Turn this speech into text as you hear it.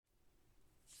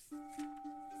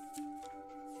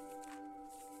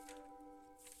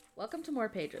Welcome to More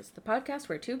Pages, the podcast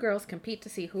where two girls compete to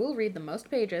see who will read the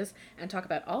most pages and talk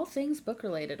about all things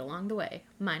book-related along the way.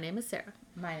 My name is Sarah.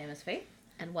 My name is Faith.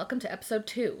 And welcome to episode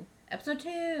 2. Episode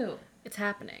 2! It's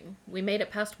happening. We made it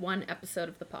past one episode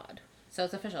of the pod. So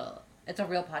it's official. It's a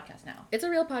real podcast now. It's a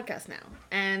real podcast now.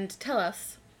 And tell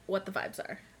us what the vibes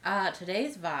are.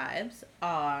 Today's vibes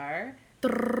are...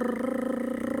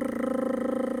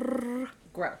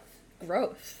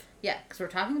 Growth. Yeah, because we're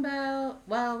talking about...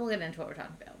 Well, we'll get into what we're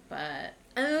talking about, but...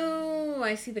 Oh,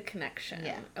 I see the connection.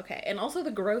 Yeah. Okay, and also the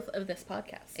growth of this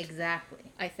podcast.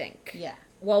 Exactly. I think. Yeah.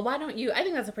 Well, why don't you... I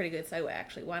think that's a pretty good segue,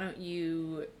 actually. Why don't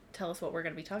you tell us what we're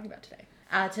going to be talking about today?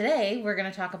 Today, we're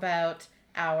going to talk about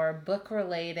our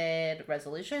book-related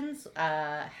resolutions,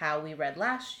 how we read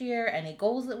last year, any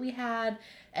goals that we had,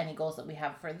 any goals that we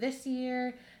have for this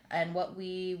year, and what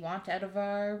we want out of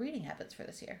our reading habits for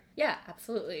this year. Yeah,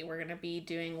 absolutely. We're going to be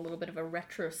doing a little bit of a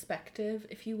retrospective,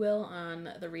 if you will, on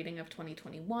the reading of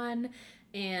 2021,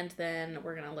 and then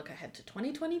we're going to look ahead to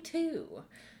 2022.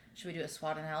 Should we do a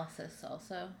SWOT analysis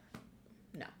also?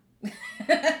 No.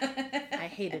 I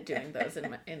hated doing those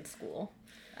in school.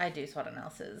 I do SWOT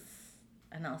analyses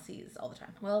all the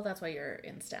time. Well, that's why you're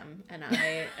in STEM, and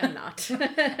I am not.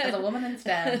 As a woman in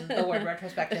STEM, the word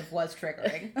retrospective was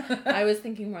triggering. I was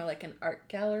thinking more like an art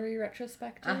gallery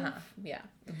retrospective. Uh-huh. Yeah.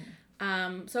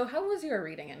 Mm-hmm. So how was your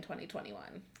reading in 2021?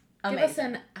 Amazing. Give us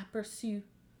an aperçu.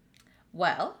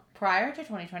 Well, prior to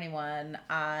 2021,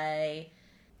 I,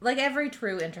 like every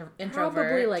true introvert...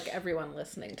 Probably like everyone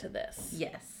listening to this.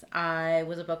 Yes. I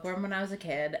was a bookworm when I was a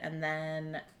kid, and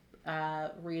then...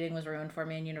 reading was ruined for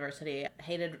me in university. I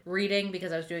hated reading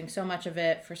because I was doing so much of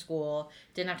it for school.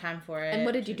 Didn't have time for it. And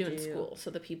what did you do in school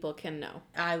so the people can know?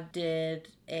 I did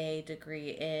a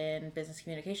degree in business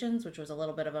communications, which was a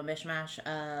little bit of a mishmash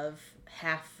of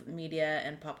half media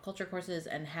and pop culture courses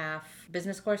and half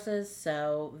business courses.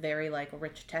 So very like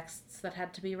rich texts that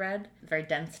had to be read. Very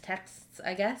dense texts,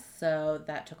 I guess. So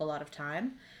that took a lot of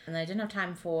time. And I didn't have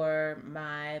time for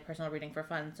my personal reading for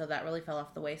fun, so that really fell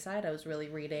off the wayside. I was really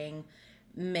reading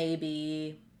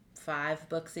maybe 5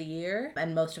 books a year,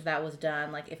 and most of that was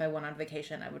done, like, if I went on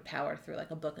vacation, I would power through, like,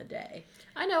 a book a day.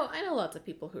 I know lots of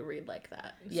people who read like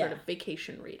that, yeah. Sort of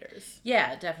vacation readers.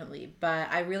 Yeah, definitely,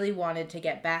 but I really wanted to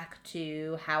get back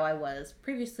to how I was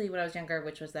previously when I was younger,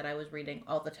 which was that I was reading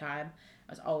all the time.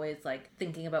 I was always, like,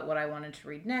 thinking about what I wanted to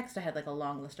read next. I had, like, a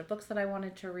long list of books that I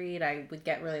wanted to read. I would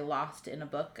get really lost in a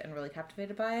book and really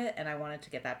captivated by it, and I wanted to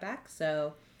get that back.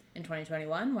 So in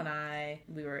 2021, when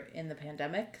we were in the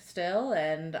pandemic still,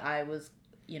 and I was,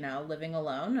 living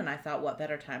alone, and I thought, what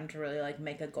better time to really, like,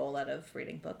 make a goal out of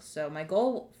reading books. So my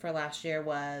goal for last year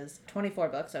was 24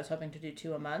 books. I was hoping to do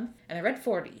 2 a month, and I read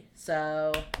 40.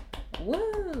 So,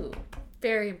 woo!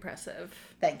 Very impressive.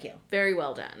 Thank you. Very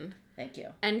well done. Thank you.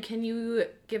 And can you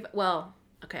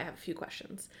okay, I have a few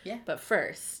questions. Yeah. But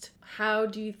first, how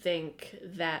do you think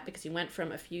that, because you went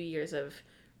from a few years of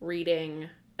reading,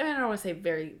 I don't want to say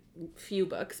very few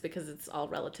books because it's all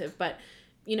relative, but,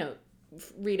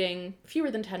 reading fewer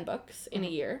than 10 books in a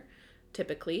year,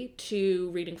 typically,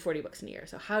 to reading 40 books in a year.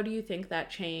 So how do you think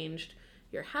that changed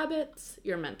your habits,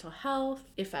 your mental health,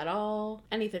 if at all,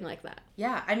 anything like that?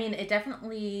 Yeah, I mean, it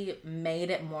definitely made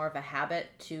it more of a habit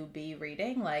to be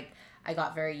reading. Like, I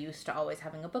got very used to always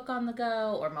having a book on the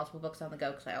go or multiple books on the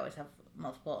go because I always have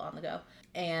multiple on the go.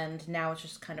 And now it's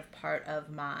just kind of part of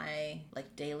my,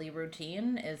 like, daily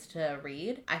routine is to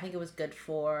read. I think it was good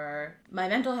for my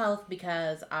mental health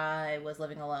because I was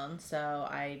living alone, so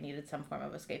I needed some form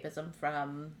of escapism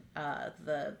from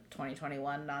the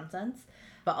 2021 nonsense.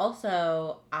 But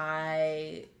also,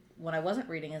 when I wasn't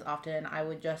reading as often, I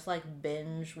would just, like,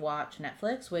 binge watch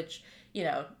Netflix, which,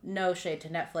 no shade to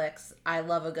Netflix. I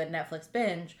love a good Netflix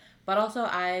binge, but also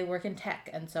I work in tech,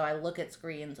 and so I look at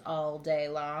screens all day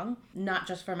long, not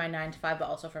just for my 9 to 5, but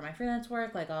also for my freelance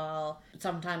work. Like, I'll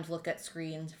sometimes look at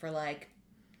screens for, like,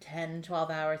 10, 12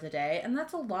 hours a day, and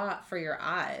that's a lot for your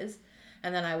eyes.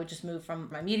 And then I would just move from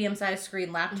my medium-sized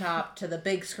screen laptop to the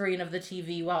big screen of the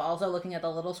TV while also looking at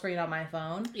the little screen on my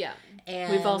phone. Yeah.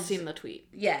 And we've all seen the tweet.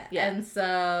 Yeah. And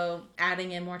so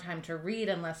adding in more time to read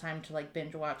and less time to, like,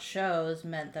 binge watch shows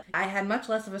meant that I had much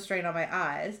less of a strain on my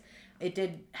eyes. It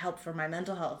did help for my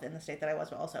mental health in the state that I was,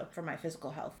 but also for my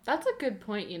physical health. That's a good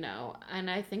point,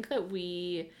 and I think that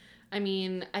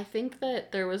I think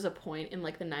that there was a point in,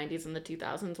 like, the 90s and the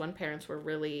 2000s when parents were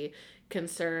really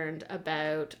concerned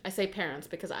about, I say parents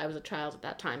because I was a child at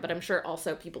that time, but I'm sure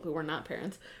also people who were not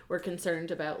parents were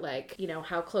concerned about, like,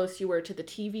 how close you were to the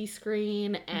TV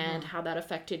screen and how that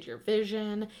affected your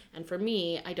vision. And for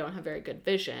me, I don't have very good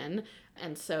vision,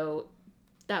 and so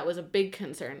that was a big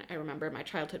concern, I remember, in my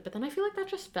childhood. But then I feel like that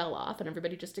just fell off and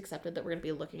everybody just accepted that we're going to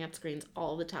be looking at screens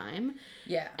all the time.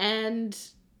 Yeah. And,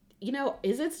 you know,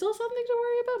 is it still something to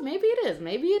worry about? Maybe it is.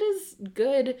 Maybe it is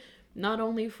good not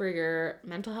only for your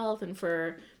mental health and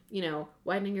for, you know,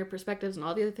 widening your perspectives and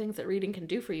all the other things that reading can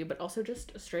do for you, but also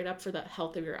just straight up for the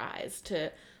health of your eyes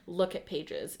to look at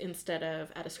pages instead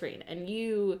of at a screen. And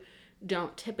you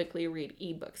don't typically read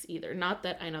ebooks either. Not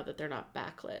that I know that they're not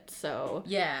backlit. So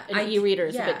yeah, an e-reader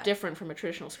is a bit different from a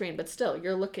traditional screen, but still,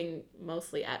 you're looking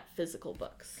mostly at physical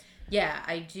books. Yeah,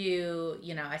 I do.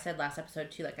 You know, I said last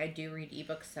episode too, like I do read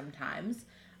ebooks sometimes.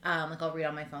 Like I'll read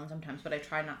on my phone sometimes, but I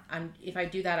try not. If I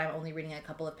do that, I'm only reading a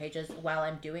couple of pages while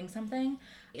I'm doing something.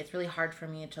 It's really hard for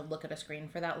me to look at a screen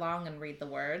for that long and read the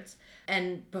words.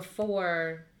 And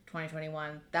before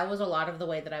 2021, that was a lot of the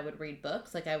way that I would read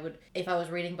books. Like I would, if I was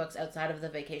reading books outside of the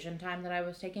vacation time that I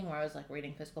was taking, where I was like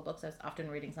reading physical books, I was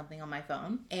often reading something on my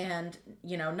phone. And,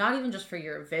 you know, not even just for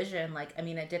your vision, like, I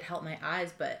mean, it did help my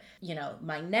eyes, but, you know,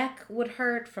 my neck would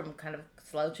hurt from kind of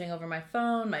slouching over my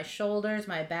phone, my shoulders,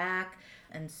 my back.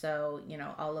 And so, you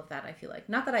know, all of that, I feel like,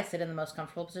 not that I sit in the most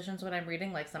comfortable positions when I'm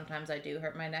reading, like sometimes I do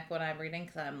hurt my neck when I'm reading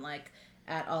because I'm like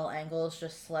at all angles,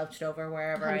 just slouched over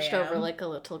wherever I am. Hunched over like a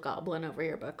little goblin over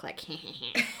your book, like,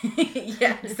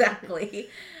 yeah, exactly.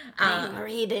 I'm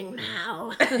reading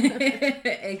now.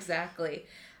 Exactly.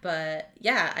 But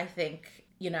yeah, I think,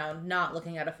 you know, not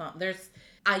looking at a phone,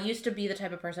 I used to be the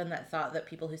type of person that thought that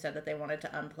people who said that they wanted to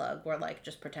unplug were like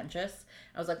just pretentious.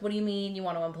 I was like, what do you mean you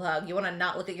want to unplug? You want to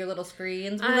not look at your little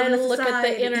screens? I look at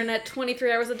the internet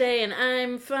 23 hours a day and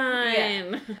I'm fine.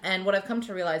 Yeah. And what I've come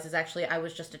to realize is actually I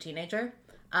was just a teenager.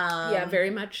 Yeah,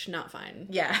 very much not fine.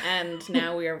 Yeah. And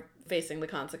now we are facing the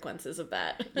consequences of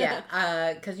that.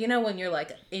 Yeah. Because, you know, when you're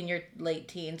like in your late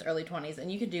teens, early 20s,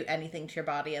 and you can do anything to your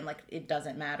body and like it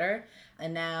doesn't matter.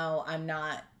 And now I'm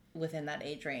not within that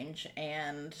age range,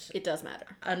 and it does matter.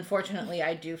 Unfortunately,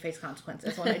 I do face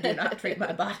consequences when I do not treat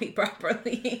my body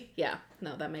properly. Yeah,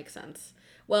 no, that makes sense.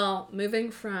 Well,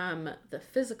 moving from the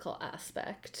physical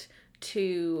aspect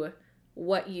to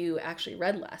what you actually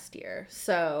read last year.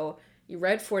 So you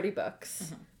read 40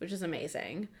 books, which is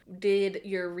amazing. Did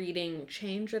your reading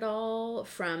change at all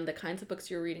from the kinds of books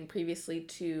you were reading previously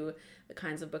to the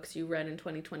kinds of books you read in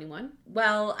 2021?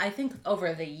 Well, I think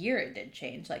over the year it did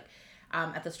change. Like,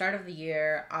 at the start of the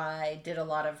year, I did a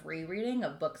lot of rereading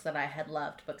of books that I had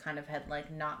loved, but kind of had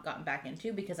like not gotten back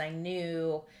into because I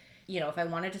knew, you know, if I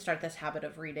wanted to start this habit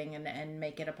of reading and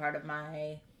make it a part of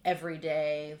my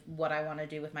everyday, what I want to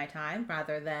do with my time,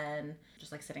 rather than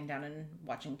just like sitting down and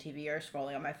watching TV or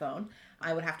scrolling on my phone,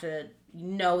 I would have to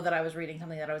know that I was reading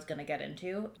something that I was going to get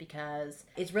into, because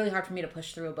it's really hard for me to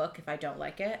push through a book if I don't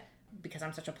like it, because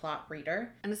I'm such a plot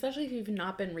reader. And especially if you've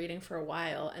not been reading for a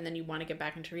while and then you want to get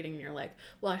back into reading and you're like,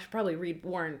 well, I should probably read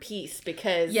War and Peace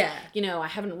because, you know, I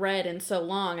haven't read in so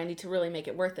long. I need to really make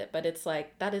it worth it. But it's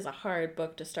like, that is a hard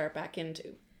book to start back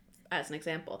into, as an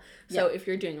example. So if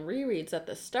you're doing rereads at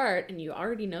the start and you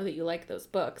already know that you like those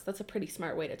books, that's a pretty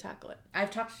smart way to tackle it.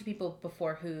 I've talked to people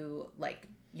before who, like,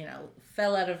 you know,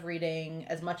 fell out of reading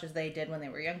as much as they did when they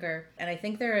were younger. And I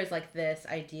think there is like this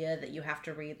idea that you have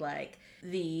to read like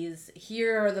these,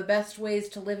 here are the best ways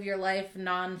to live your life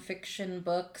nonfiction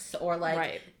books, or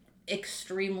like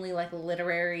extremely like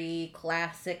literary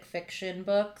classic fiction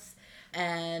books.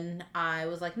 And I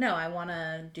was like, no, I want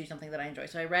to do something that I enjoy.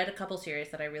 So I read a couple series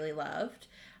that I really loved.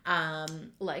 Well,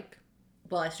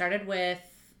 I started with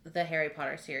the Harry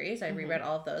Potter series. I reread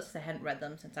all of those because I hadn't read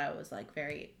them since I was like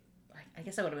I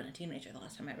guess I would have been a teenager the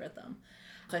last time I read them.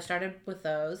 So I started with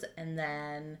those, and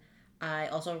then I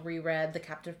also reread the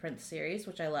Captive Prince series,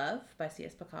 which I love, by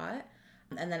C.S. Pacat.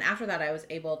 And then after that, I was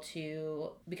able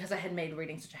to, because I had made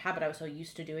reading such a habit, I was so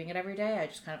used to doing it every day, I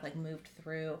just kind of like moved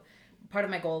through. Part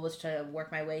of my goal was to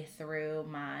work my way through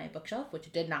my bookshelf,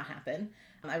 which did not happen.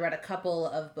 I read a couple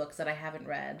of books that I haven't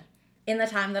read. In the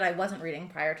time that I wasn't reading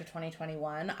prior to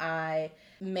 2021, I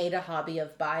made a hobby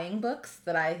of buying books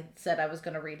that I said I was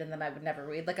going to read and then I would never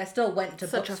read. Like, I still went to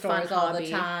bookstores all the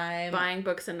time. Buying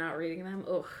books and not reading them.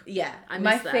 Ugh. Yeah.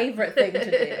 My favorite thing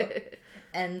to do.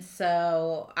 And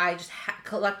so I just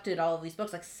collected all of these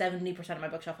books. Like 70% of my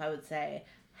bookshelf, I would say,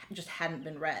 just hadn't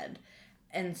been read.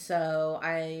 And so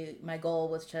my goal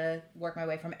was to work my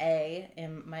way from A,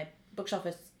 and my bookshelf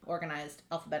is organized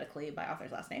alphabetically by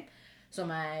author's last name. So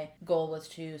my goal was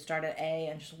to start at A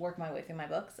and just work my way through my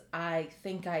books. I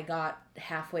think I got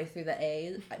halfway through the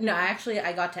A. No,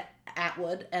 I got to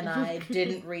Atwood, and I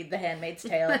didn't read The Handmaid's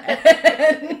Tale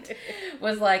and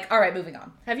was like, all right, moving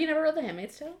on. Have you never read The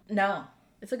Handmaid's Tale? No.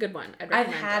 It's a good one. I've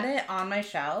had it on my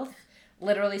shelf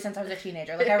literally since I was a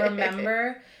teenager. Like, I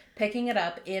remember picking it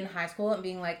up in high school and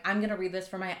being like, I'm going to read this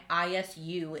for my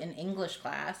ISU in English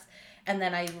class. And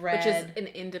then I read... Which is an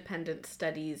independent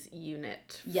studies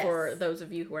unit for those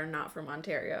of you who are not from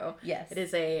Ontario. Yes. It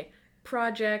is a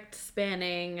project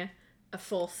spanning a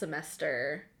full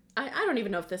semester. I don't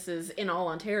even know if this is in all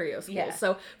Ontario schools. Yeah.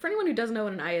 So for anyone who doesn't know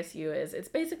what an ISU is, it's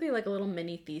basically like a little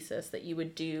mini thesis that you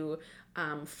would do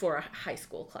for a high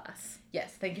school class.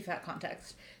 Yes, thank you for that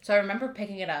context. So I remember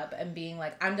picking it up and being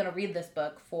like, I'm going to read this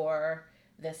book for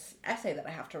this essay that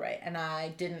I have to write. And I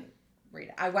didn't read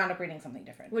it. I wound up reading something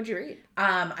different. What'd you read?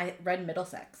 I read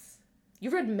Middlesex. You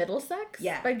read Middlesex?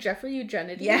 Yeah. By Jeffrey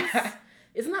Eugenides? Yeah.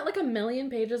 Isn't that like 1,000,000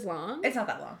 pages long? It's not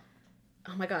that long.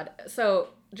 Oh my god. So,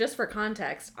 just for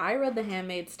context, I read The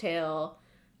Handmaid's Tale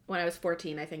when I was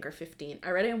 14, I think, or 15. I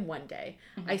read it in one day.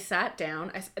 Mm-hmm. I sat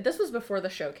down. This was before the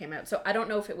show came out, so I don't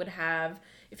know if it would have,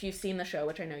 if you've seen the show,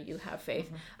 which I know you have, Faith,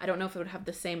 mm-hmm. I don't know if it would have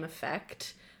the same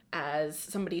effect as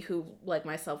somebody who, like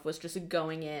myself, was just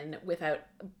going in without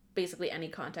basically any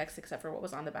context except for what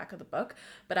was on the back of the book.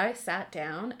 But I sat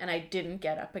down and I didn't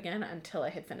get up again until I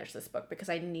had finished this book because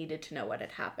I needed to know what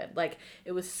had happened. Like,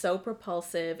 it was so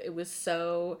propulsive, it was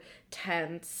so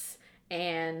tense,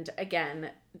 and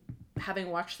again, having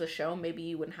watched the show, maybe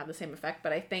you wouldn't have the same effect,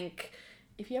 but I think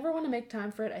if you ever want to make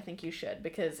time for it, I think you should,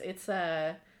 because it's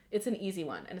an easy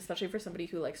one, and especially for somebody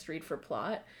who likes to read for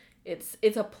plot, it's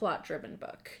a plot-driven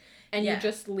book. And you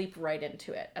just leap right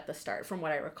into it at the start, from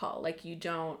what I recall. Like, you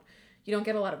don't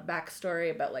get a lot of backstory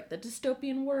about, like, the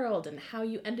dystopian world and how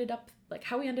we ended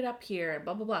up here and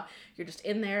blah, blah, blah. You're just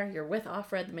in there, you're with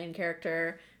Offred, the main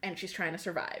character, and she's trying to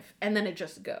survive. And then it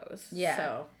just goes. Yeah.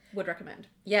 So, would recommend.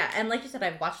 Yeah, and like you said,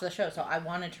 I've watched the show, so I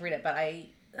wanted to read it, but I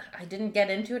didn't get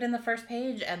into it in the first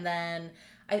page, and then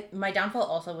my downfall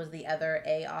also was the other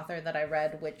A author that I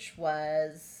read, which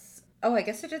was... Oh, I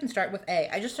guess it didn't start with A.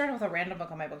 I just started with a random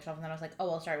book on my bookshelf, and then I was like, oh,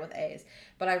 I'll start with A's.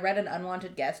 But I read An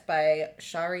Unwanted Guest by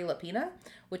Shari Lapena,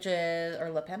 or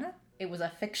Lapena. It was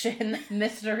a fiction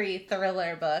mystery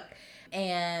thriller book,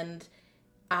 and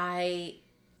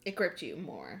It gripped you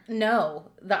more.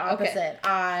 No, the opposite. Okay.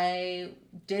 I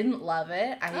didn't love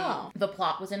it. The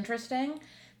plot was interesting.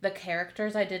 The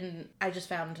characters I just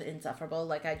found insufferable.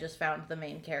 Like, I just found the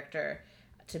main character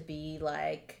to be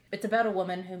like, it's about a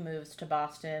woman who moves to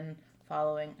Boston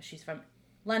she's from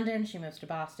London, she moves to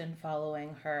Boston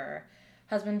following her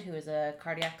husband, who is a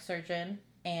cardiac surgeon,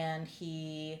 and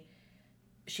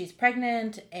she's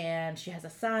pregnant, and she has a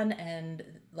son, and,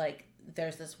 like,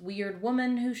 there's this weird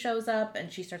woman who shows up,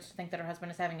 and she starts to think that her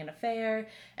husband is having an affair,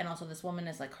 and also this woman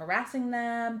is, like, harassing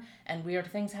them, and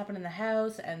weird things happen in the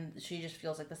house, and she just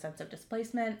feels, like, the sense of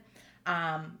displacement,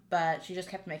 but she just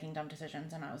kept making dumb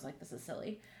decisions, and I was like, this is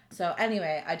silly. So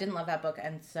anyway, I didn't love that book,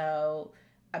 and so...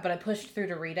 But I pushed through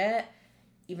to read it,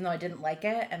 even though I didn't like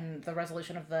it, and the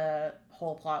resolution of the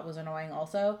whole plot was annoying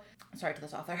also. Sorry to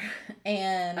this author.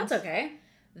 And... That's okay.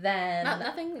 Then...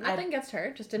 Nothing gets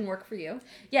hurt, just didn't work for you.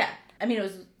 Yeah. I mean, it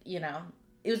was,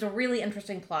 it was a really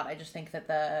interesting plot. I just think that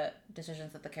the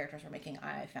decisions that the characters were making,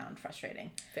 I found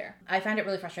frustrating. Fair. I find it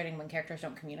really frustrating when characters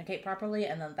don't communicate properly,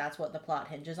 and then that's what the plot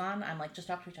hinges on. I'm like, just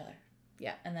talk to each other.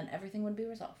 Yeah. And then everything would be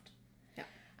resolved. Yeah.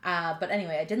 But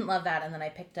anyway, I didn't love that, and then I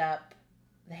picked up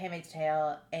The Handmaid's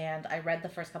Tale, and I read the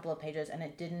first couple of pages, and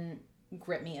it didn't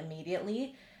grip me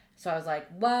immediately. So I was like,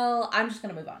 well, I'm just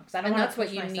going to move on, because I don't want to push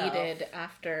myself. And that's what you needed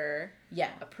after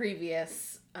a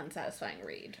previous unsatisfying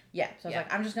read. Yeah. So I was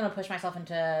like, I'm just going to push myself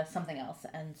into something else.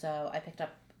 And so I picked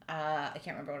up, I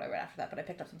can't remember what I read after that, but I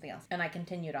picked up something else. And I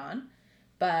continued on.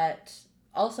 But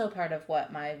also part of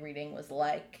what my reading was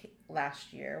like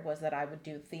last year was that I would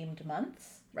do themed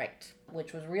months. Right.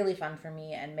 Which was really fun for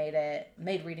me and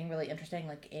made reading really interesting.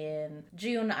 Like, in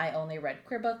June, I only read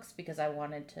queer books because I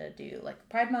wanted to do, like,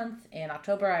 Pride Month. In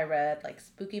October, I read, like,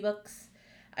 spooky books.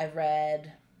 I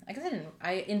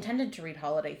intended to read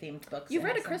holiday-themed books. You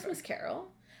read A Christmas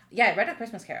Carol? Yeah, I read A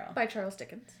Christmas Carol. By Charles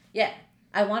Dickens. Yeah.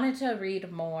 I wanted to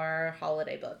read more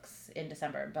holiday books in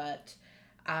December, but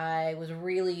I was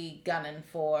really gunning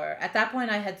for... At that point,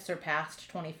 I had surpassed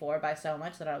 24 by so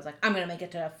much that I was like, I'm going to make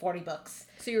it to 40 books.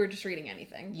 So you were just reading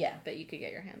anything? Yeah. That you could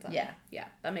get your hands on? Yeah. Yeah,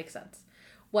 that makes sense.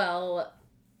 Well,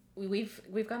 we've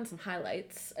gotten some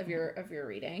highlights of your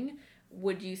reading.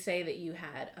 Would you say that you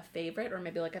had a favorite, or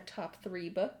maybe like a top 3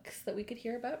 books that we could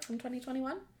hear about from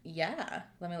 2021? Yeah.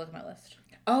 Let me look at my list.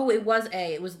 Oh, it was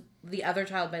The Other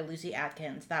Child by Lucy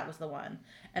Atkins. That was the one.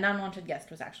 An Unwanted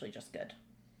Guest was actually just good.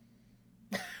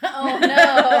 Oh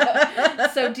no.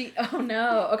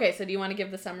 Okay, so do you want to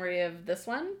give the summary of this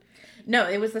one? No,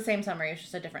 it was the same summary, it's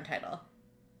just a different title.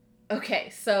 Okay,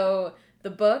 so The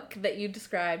book that you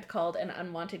described called An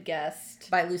Unwanted Guest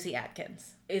by Lucy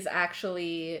Atkins. Is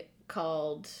actually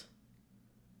called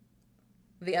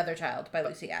The Other Child by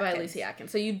Lucy Atkins. By Lucy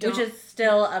Atkins. So you don't... Which is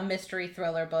still a mystery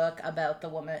thriller book about the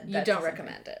woman... You don't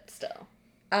recommend it, still?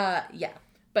 Yeah.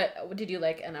 But did you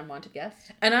like An Unwanted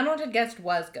Guest? An Unwanted Guest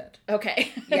was good.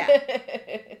 Okay. Yeah.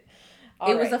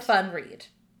 It was a fun read.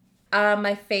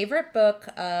 My favorite book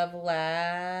of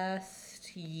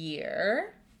last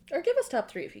year... Or give us top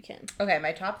 3 if you can. Okay,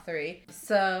 my top 3.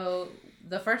 So,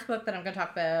 the first book that I'm going to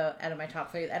talk about out of my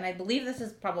top 3, and I believe this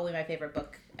is probably my favorite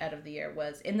book out of the year,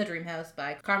 was In the Dream House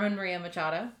by Carmen Maria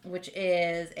Machado, which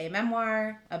is a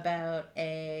memoir about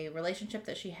a relationship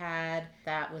that she had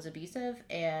that was abusive.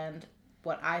 And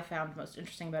what I found most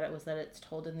interesting about it was that it's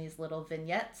told in these little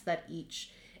vignettes that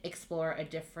each explore a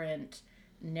different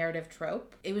narrative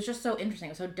trope. It was just so interesting.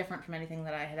 It was so different from anything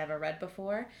that I had ever read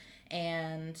before.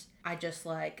 And I just,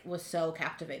 was so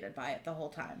captivated by it the whole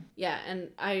time. Yeah, and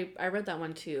I read that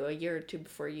one, too, a year or two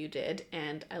before you did.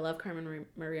 And I love Carmen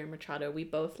Maria Machado. We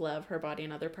both love Her Body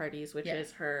and Other Parties, which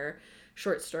is her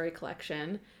short story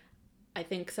collection. I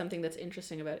think something that's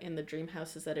interesting about In the Dream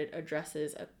House is that it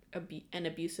addresses an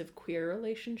abusive queer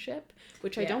relationship,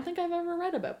 which I don't think I've ever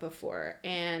read about before.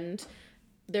 And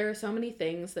there are so many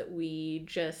things that we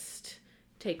just...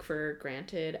 take for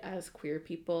granted as queer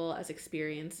people, as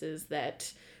experiences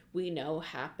that we know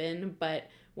happen.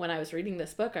 But when I was reading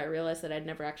this book, I realized that I'd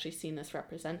never actually seen this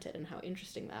represented and how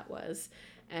interesting that was.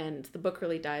 And the book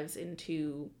really dives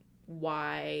into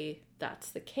why that's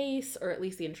the case, or at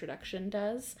least the introduction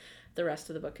does. The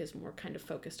rest of the book is more kind of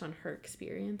focused on her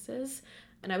experiences.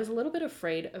 And I was a little bit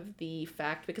afraid of the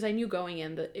fact, because I knew going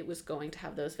in that it was going to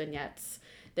have those vignettes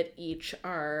that each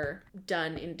are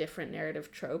done in different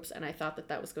narrative tropes, and I thought that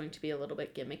that was going to be a little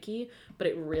bit gimmicky, but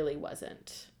it really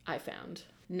wasn't, I found.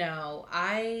 No,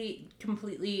 I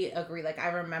completely agree. I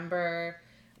remember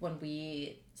when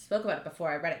we spoke about it before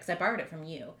I read it, because I borrowed it from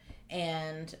you,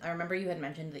 and I remember you had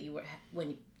mentioned that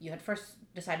when you had first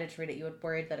decided to read it, you were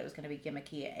worried that it was going to be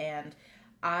gimmicky, and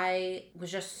I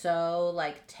was just so,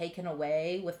 taken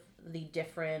away with the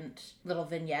different little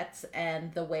vignettes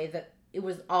and the way that it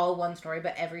was all one story,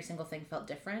 but every single thing felt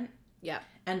different. Yeah.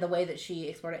 And the way that she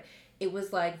explored it, it was,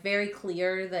 very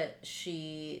clear that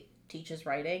she teaches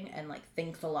writing and,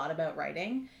 thinks a lot about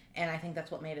writing. And I think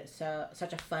that's what made it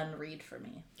such a fun read for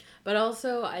me. But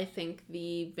also, I think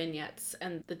the vignettes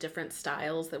and the different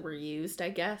styles that were used,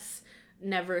 I guess,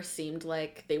 never seemed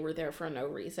like they were there for no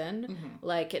reason.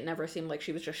 Mm-hmm. It never seemed like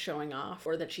she was just showing off,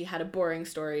 or that she had a boring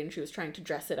story and she was trying to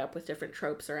dress it up with different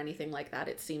tropes or anything like that.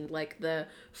 It seemed like the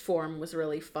form was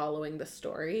really following the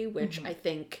story, which I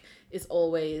think is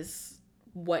always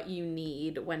what you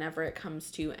need whenever it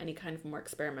comes to any kind of more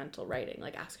experimental writing.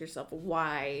 Ask yourself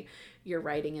why you're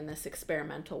writing in this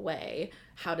experimental way.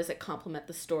 How does it complement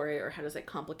the story, or how does it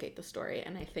complicate the story?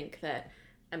 And I think that,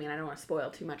 I don't want to spoil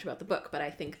too much about the book, but I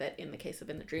think that in the case of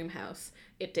In the Dream House,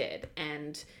 it did.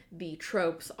 And the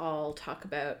tropes all talk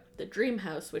about the dream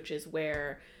house, which is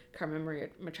where Carmen Maria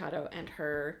Machado and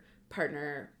her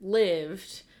partner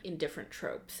lived, in different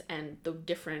tropes. And the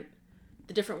different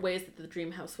ways that the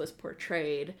dream house was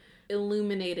portrayed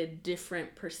illuminated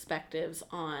different perspectives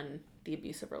on the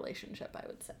abusive relationship, I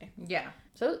would say. Yeah.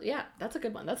 So, yeah, that's a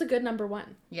good one. That's a good number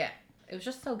 1. Yeah. It was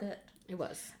just so good. It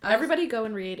was. Everybody go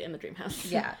and read In the Dream House.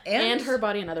 Yeah. And Her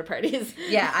Body and Other Parties.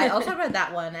 Yeah, I also read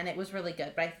that one, and it was really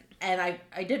good. But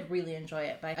I did really enjoy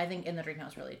it, but I think In the Dream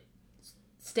House really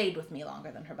stayed with me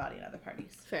longer than Her Body and Other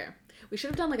Parties. Fair. We should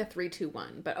have done a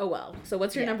 3-2-1, but oh well. So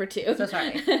what's your number 2? So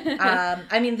sorry.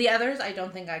 The others, I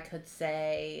don't think I could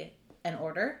say an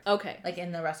order. Okay.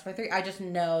 In the rest of my 3. I just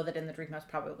know that In the Dream House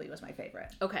probably was my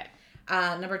favorite. Okay.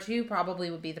 Number 2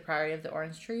 probably would be The Priory of the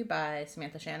Orange Tree by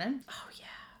Samantha Shannon. Oh, yeah.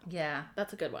 Yeah.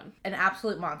 That's a good one. An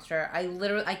absolute monster.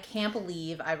 I can't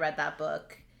believe I read that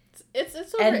book. It's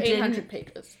over 800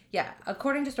 pages. Yeah.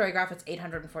 According to Storygraph, it's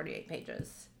 848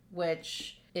 pages,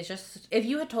 which is just, if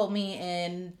you had told me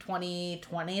in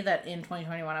 2020 that in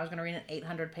 2021 I was going to read an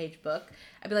 800-page book,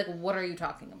 I'd be like, what are you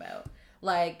talking about?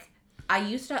 I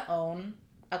used to own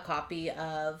a copy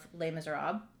of Les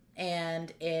Miserables,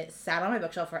 and it sat on my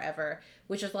bookshelf forever,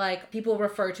 which is people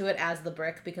refer to it as the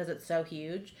brick because it's so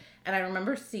huge. And I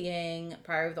remember seeing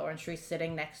Priory of the Orange Tree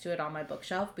sitting next to it on my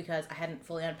bookshelf because I hadn't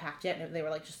fully unpacked yet, and they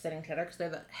were just sitting together because they're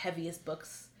the heaviest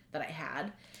books that I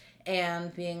had.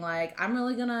 And being I'm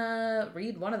really gonna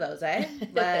read one of those, eh?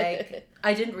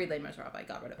 I didn't read Les Miserables, I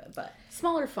got rid of it, but...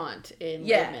 Smaller font in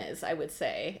Les Mis, I would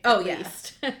say. Oh,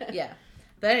 least. Yeah.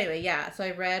 But anyway, yeah, so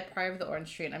I read Pride of the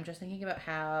Orange Tree, and I'm just thinking about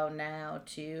how now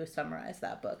to summarize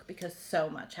that book, because so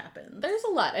much happens. There's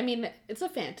a lot. I mean, it's a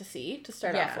fantasy to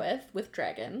start off with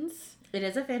dragons. It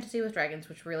is a fantasy with dragons,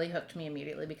 which really hooked me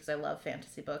immediately because I love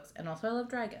fantasy books, and also I love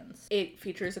dragons. It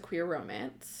features a queer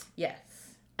romance. Yes.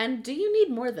 And do you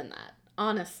need more than that?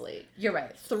 Honestly. You're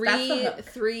right.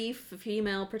 Three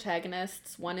female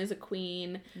protagonists. One is a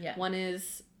queen. Yeah. One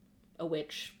is a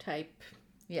witch type.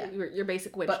 Yeah. Your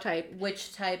basic witch type.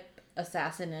 Witch type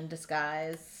assassin in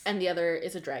disguise. And the other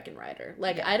is a dragon rider.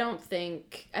 Like, yeah. I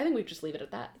think we just leave it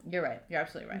at that. You're right. You're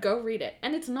absolutely right. Go read it.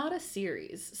 And it's not a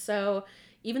series. So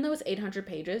even though it's 800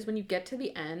 pages, when you get to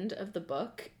the end of the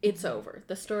book, it's over.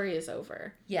 The story is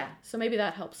over. Yeah. So maybe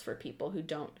that helps for people who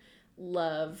don't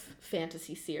love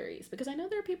fantasy series, because I know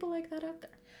there are people like that out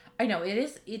there. I know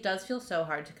it does feel so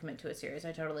hard to commit to a series.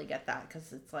 I totally get that,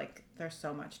 because it's like there's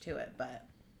so much to it, but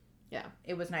yeah,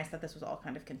 it was nice that this was all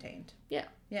kind of contained. Yeah.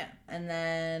 And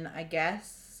then I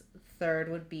guess third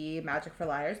would be Magic for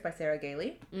Liars by Sarah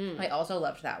Gailey. I also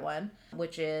loved that one,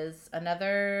 which is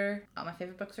another, all my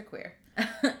favorite books are queer.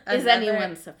 Is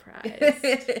anyone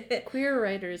surprised? Queer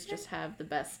writers just have the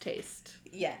best taste.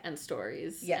 Yeah. And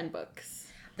stories and books.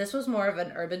 This was more of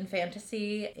an urban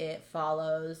fantasy. It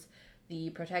follows the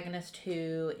protagonist,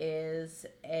 who is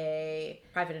a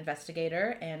private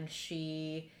investigator, and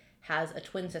she has a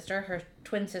twin sister. Her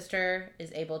twin sister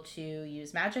is able to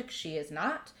use magic. She is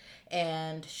not.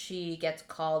 And she gets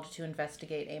called to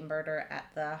investigate a murder at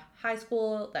the high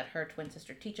school that her twin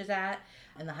sister teaches at.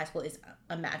 And the high school is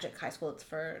a magic high school. It's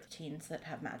for teens that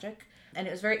have magic. And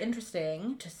it was very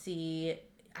interesting to see.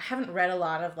 I haven't read a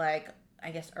lot of, like, I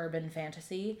guess, urban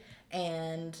fantasy,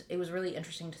 and it was really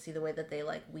interesting to see the way that they,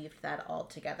 like, weaved that all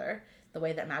together. The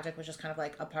way that magic was just kind of,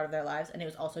 like, a part of their lives, and it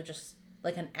was also just,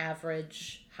 like, an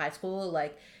average high school.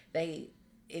 Like,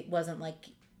 it wasn't, like,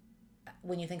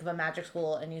 when you think of a magic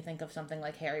school and you think of something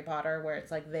like Harry Potter, where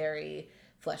it's, like, very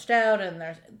fleshed out, and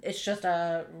it's just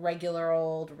a regular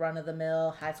old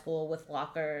run-of-the-mill high school with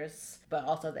lockers, but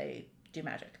also they do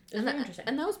magic. And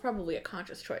that was probably a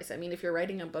conscious choice. I mean, if you're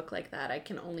writing a book like that, I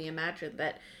can only imagine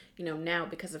that, you know, now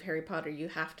because of Harry Potter, you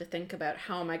have to think about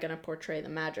how am I going to portray the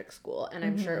magic school. And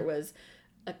I'm sure it was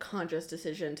a conscious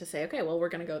decision to say, okay, well, we're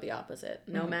going to go the opposite.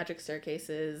 No magic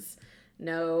staircases,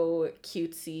 no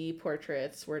cutesy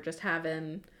portraits. We're just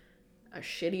having a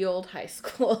shitty old high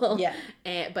school. Yeah.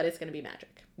 But it's going to be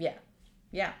magic. Yeah.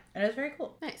 Yeah. And it was very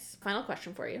cool. Nice. Final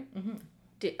question for you.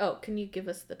 Can you give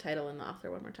us the title and the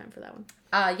author one more time for that one?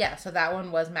 Yeah, so that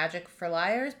one was Magic for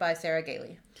Liars by Sarah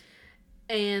Gailey.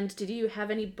 And did you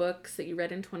have any books that you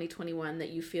read in 2021 that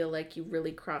you feel like you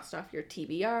really crossed off your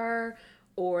TBR,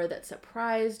 or that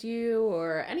surprised you,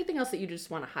 or anything else that you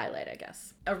just want to highlight, I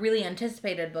guess? A really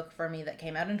anticipated book for me that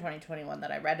came out in 2021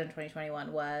 that I read in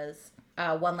 2021 was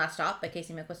One Last Stop by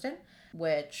Casey McQuiston,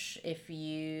 which, if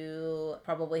you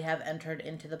probably have entered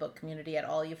into the book community at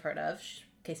all, you've heard of.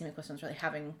 Casey McQuiston's really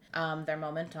having their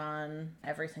moment on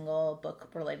every single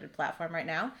book-related platform right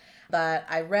now. But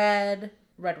I read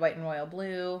Red, White, and Royal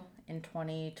Blue in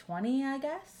 2020, I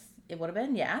guess. It would have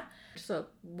been, yeah. So,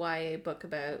 YA book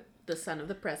about the son of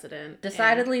the president.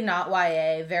 Decidedly not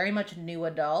YA, very much new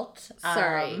adult.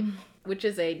 Which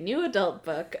is a new adult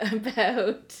book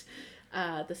about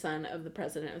the son of the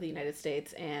president of the United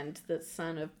States and the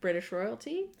son of British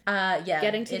royalty.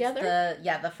 Getting together.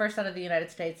 It's the first son of the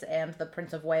United States and the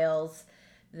Prince of Wales.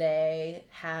 They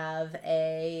have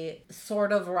a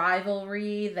sort of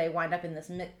rivalry. They wind up in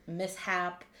this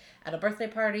mishap at a birthday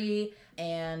party,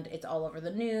 and it's all over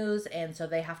the news, and so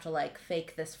they have to, like,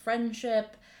 fake this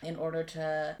friendship in order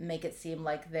to make it seem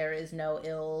like there is no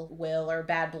ill will or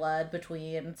bad blood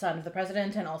between son of the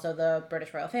president and also the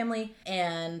British royal family.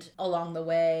 And along the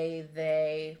way,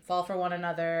 they fall for one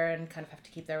another and kind of have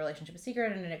to keep their relationship a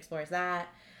secret, and it explores that.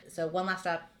 So One Last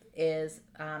Stop is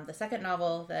the second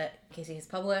novel that Casey has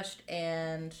published,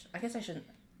 and I guess I shouldn't...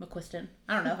 McQuiston.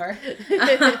 I don't know her.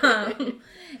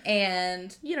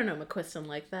 And... You don't know McQuiston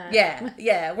like that.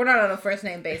 Yeah. We're not on a first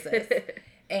name basis.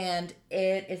 And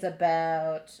it is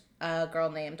about a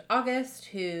girl named August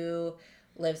who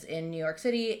lives in New York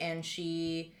City, and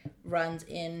she runs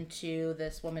into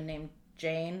this woman named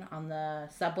Jane on the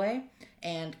subway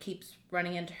and keeps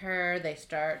running into her. They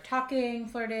start talking,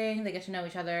 flirting, they get to know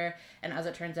each other, and as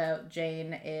it turns out,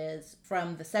 Jane is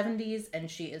from the 70s and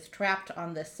she is trapped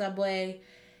on this subway,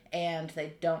 and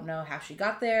they don't know how she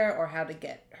got there or how to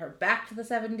get her back to the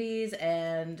 70s,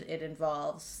 and it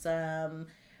involves some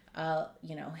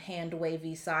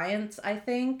hand-wavy science, I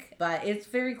think. But it's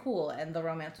very cool, and the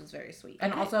romance was very sweet.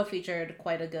 And also featured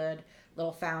quite a good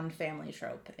little found family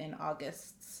trope in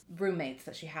August's roommates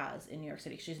that she has in New York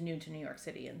City. She's new to New York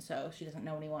City, and so she doesn't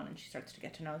know anyone, and she starts to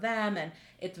get to know them, and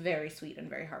it's very sweet and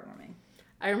very heartwarming.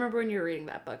 I remember when you were reading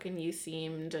that book and you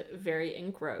seemed very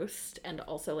engrossed and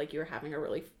also like you were having a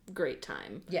really great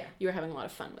time. Yeah. You were having a lot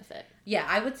of fun with it. Yeah,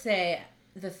 I would say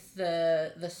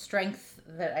the strength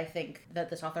that I think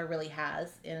that this author really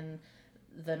has in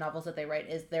the novels that they write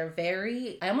is they're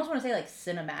very, I almost want to say like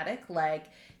cinematic.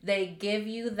 Like they give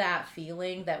you that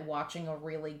feeling that watching a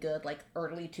really good like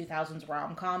early 2000s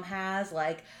rom-com has.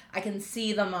 Like I can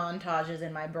see the montages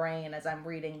in my brain as I'm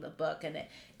reading the book, and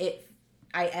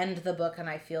I end the book and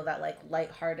I feel that like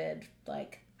lighthearted,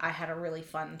 like I had a really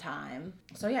fun time.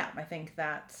 So yeah, I think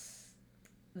that's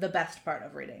the best part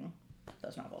of reading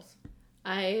those novels.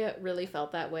 I really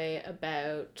felt that way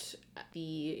about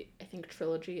the, I think,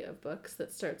 trilogy of books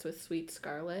that starts with Sweet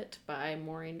Scarlet by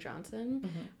Maureen Johnson,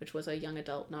 which was a young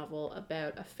adult novel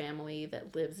about a family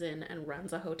that lives in and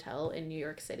runs a hotel in New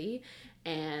York City.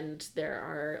 And there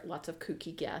are lots of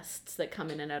kooky guests that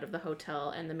come in and out of the hotel.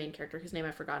 And the main character, whose name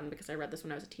I've forgotten because I read this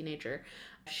when I was a teenager,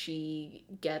 she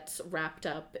gets wrapped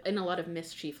up in a lot of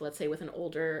mischief, let's say, with an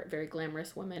older, very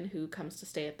glamorous woman who comes to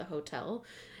stay at the hotel.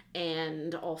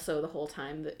 And also the whole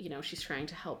time that, you know, she's trying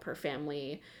to help her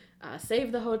family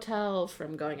save the hotel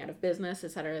from going out of business,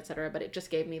 etc., etc. But it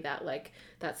just gave me that, like,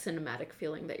 that cinematic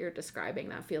feeling that you're describing,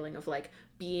 that feeling of, like,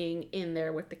 being in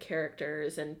there with the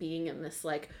characters and being in this,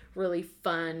 like, really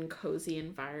fun, cozy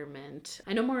environment.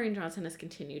 I know Maureen Johnson has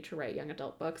continued to write young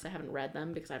adult books. I haven't read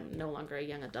them because I'm no longer a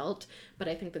young adult, but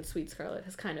I think that Sweet Scarlet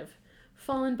has kind of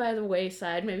fallen by the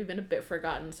wayside, maybe been a bit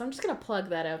forgotten. So I'm just going to plug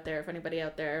that out there if anybody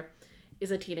out there is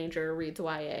a teenager, reads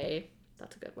YA.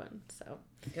 That's a good one. So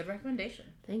good recommendation.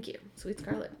 Thank you. Sweet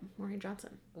Scarlet, Maureen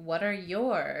Johnson. What are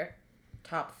your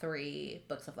top 3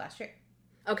 books of last year?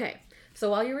 Okay,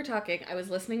 so while you were talking, I was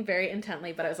listening very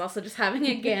intently, but I was also just having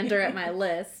a gander at my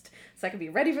list so I could be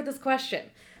ready for this question.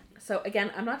 So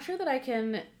again, I'm not sure that I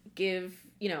can give,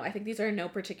 you know, I think these are in no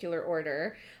particular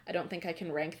order. I don't think I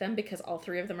can rank them because all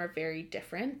 3 of them are very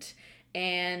different.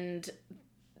 And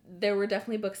there were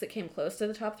definitely books that came close to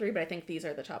the top 3, but I think these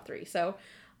are the top 3. So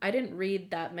I didn't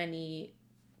read that many,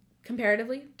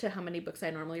 comparatively to how many books I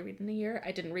normally read in a year.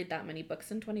 I didn't read that many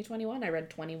books in 2021. I read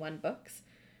 21 books,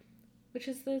 which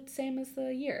is the same as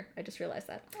the year. I just realized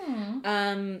that.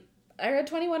 I read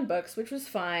 21 books, which was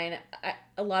fine.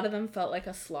 A lot of them felt like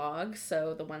a slog,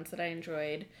 so the ones that I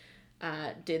enjoyed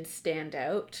did stand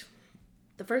out.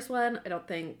 The first one, I don't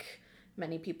think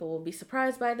many people will be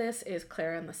surprised by this, is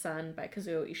Clara and the Sun by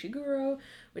Kazuo Ishiguro,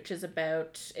 which is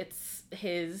about, it's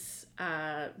his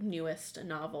newest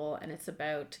novel, and it's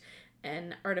about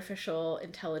an artificial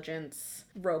intelligence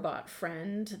robot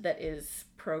friend that is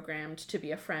programmed to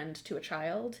be a friend to a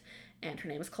child, and her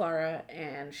name is Clara,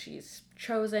 and she's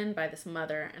chosen by this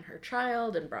mother and her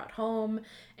child and brought home,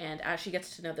 and as she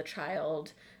gets to know the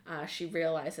child, she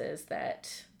realizes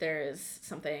that there is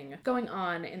something going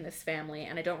on in this family,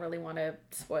 and I don't really want to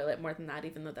spoil it more than that,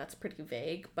 even though that's pretty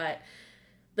vague, but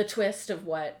the twist of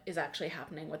what is actually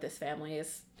happening with this family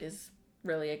is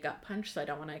really a gut punch, so I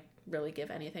don't want to really give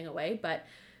anything away, but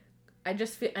I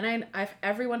just feel, and I've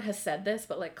everyone has said this,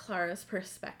 but like Clara's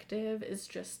perspective is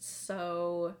just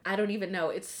so, I don't even know,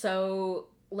 it's so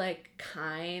like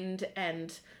kind,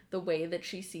 and the way that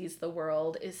she sees the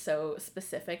world is so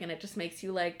specific, and it just makes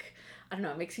you like, I don't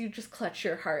know, it makes you just clutch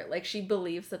your heart. Like she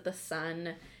believes that the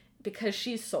sun, because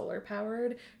she's solar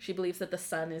powered, she believes that the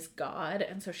sun is God,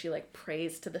 and so she like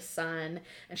prays to the sun,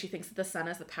 and she thinks that the sun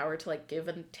has the power to like give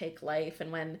and take life,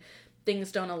 and when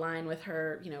things don't align with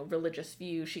her, you know, religious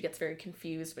view, she gets very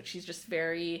confused, but she's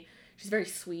very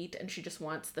sweet, and she just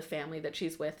wants the family that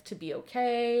she's with to be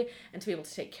okay and to be able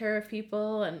to take care of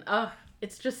people, and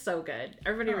it's just so good.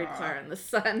 Everybody read Clara and the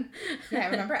Sun. Yeah, I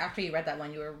remember after you read that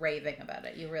one, you were raving about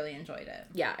it. You really enjoyed it.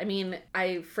 Yeah, I mean,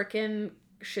 I frickin'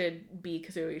 should be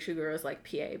Kazuo Ishiguro's like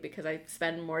PA because I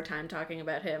spend more time talking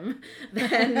about him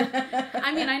than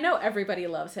I mean, I know everybody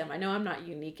loves him. I know I'm not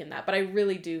unique in that, but I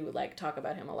really do like talk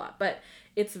about him a lot. But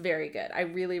it's very good. I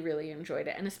really, really enjoyed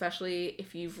it. And especially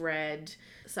if you've read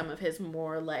some of his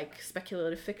more like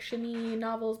speculative fiction-y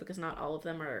novels, because not all of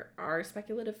them are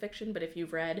speculative fiction, but if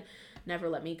you've read Never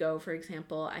Let Me Go, for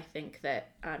example, I think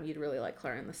that you'd really like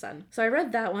Clara and the Sun. So I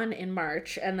read that one in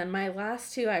March, and then my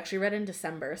last 2 I actually read in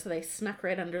December, so they snuck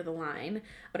right under the line.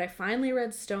 But I finally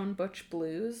read Stone Butch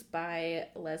Blues by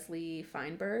Leslie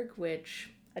Feinberg,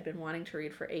 which I'd been wanting to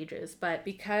read for ages, but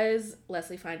because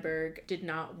Leslie Feinberg did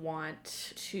not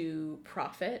want to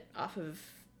profit off of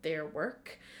their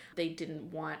work. They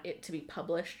didn't want it to be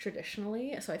published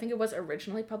traditionally. So I think it was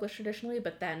originally published traditionally,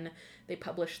 but then they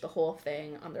published the whole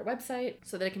thing on their website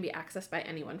so that it can be accessed by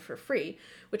anyone for free,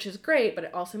 which is great, but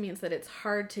it also means that it's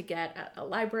hard to get at a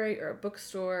library or a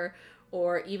bookstore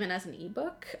or even as an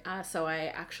ebook. So I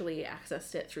actually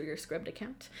accessed it through your Scribd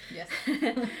account. Yes.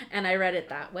 And I read it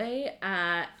that way.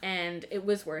 And it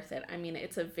was worth it. I mean,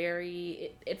 it's a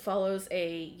very, it follows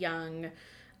a young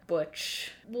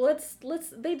butch,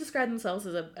 they describe themselves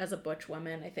as a butch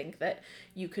woman. I think that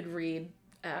you could read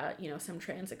some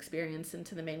trans experience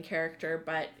into the main character,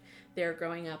 but they're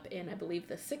growing up in, I believe,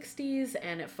 the 60s,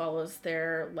 and it follows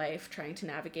their life trying to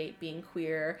navigate being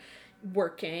queer,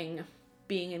 working,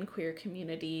 being in queer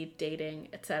community, dating,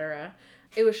 etc.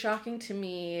 It was shocking to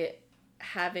me,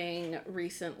 having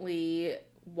recently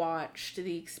watched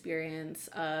the experience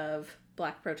of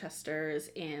Black protesters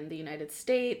in the United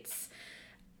States,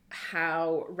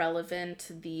 how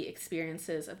relevant the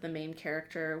experiences of the main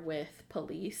character with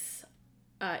police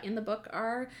in the book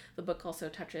are. The book also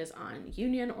touches on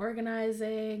union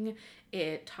organizing.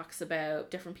 It talks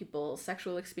about different people's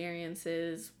sexual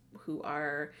experiences who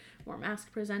are more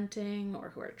masked presenting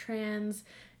or who are trans.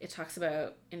 It talks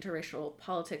about interracial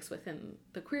politics within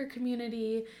the queer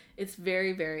community. It's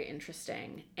very, very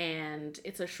interesting. And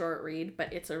it's a short read,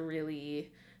 but it's a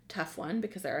really tough one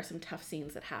because there are some tough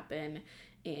scenes that happen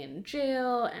in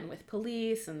jail and with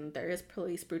police, and there is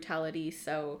police brutality.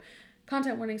 So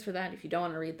content warnings for that. If you don't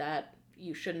want to read that,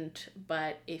 you shouldn't,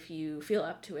 but if you feel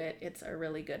up to it, it's a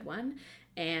really good one,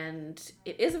 and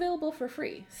it is available for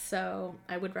free, so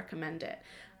I would recommend it.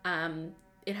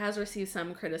 It has received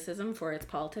some criticism for its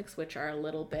politics, which are a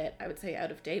little bit, I would say,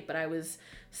 out of date, but I was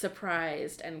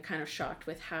surprised and kind of shocked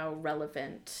with how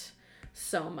relevant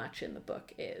so much in the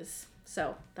book is.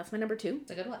 So that's my number 2.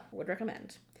 It's a good one. Would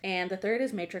recommend. And the third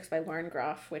is Matrix by Lauren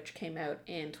Groff, which came out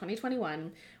in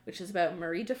 2021, which is about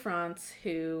Marie de France,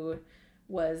 who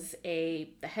was the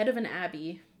head of an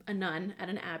abbey, a nun at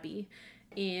an abbey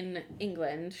in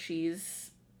England.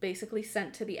 She's basically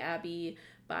sent to the abbey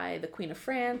by the Queen of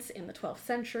France in the 12th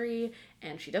century,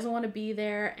 and she doesn't want to be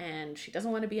there, and she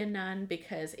doesn't want to be a nun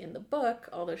because in the book,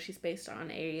 although she's based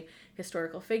on a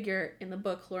historical figure, in the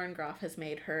book, Lauren Groff has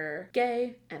made her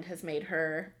gay and has made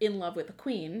her in love with the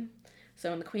Queen. So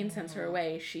when the Queen sends her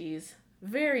away, she's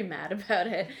very mad about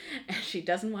it, and she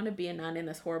doesn't want to be a nun in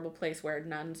this horrible place where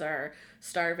nuns are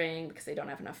starving because they don't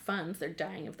have enough funds, they're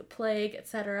dying of the plague,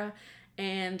 etc.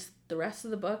 And the rest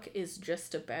of the book is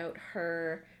just about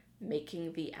her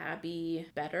making the abbey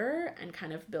better and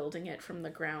kind of building it from the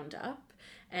ground up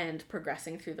and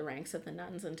progressing through the ranks of the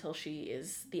nuns until she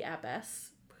is the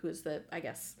abbess, who is the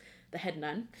head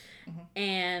nun. Mm-hmm.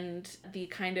 And the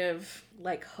kind of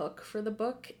hook for the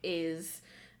book is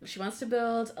she wants to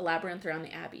build a labyrinth around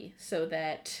the abbey so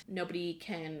that nobody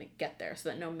can get there, so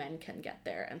that no men can get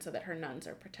there, and so that her nuns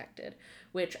are protected,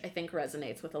 which I think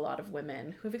resonates with a lot of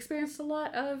women who have experienced a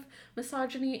lot of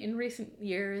misogyny in recent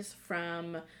years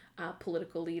from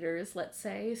political leaders, let's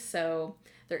say. So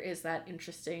there is that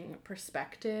interesting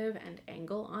perspective and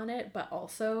angle on it, but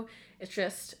also it's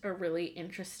just a really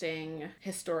interesting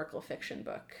historical fiction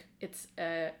book. It's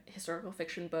a historical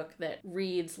fiction book that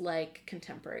reads like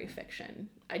contemporary fiction.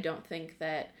 I don't think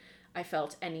that I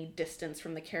felt any distance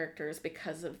from the characters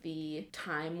because of the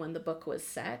time when the book was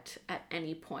set at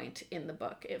any point in the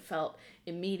book. It felt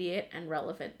immediate and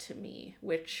relevant to me,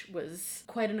 which was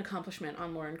quite an accomplishment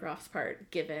on Lauren Groff's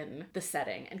part, given the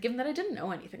setting and given that I didn't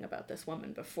know anything about this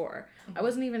woman before. Mm-hmm. I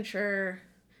wasn't even sure,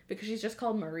 because she's just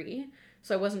called Marie,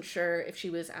 so I wasn't sure if she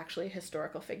was actually a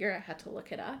historical figure. I had to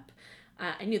look it up.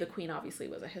 I knew the Queen obviously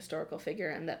was a historical figure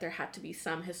and that there had to be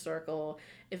some historical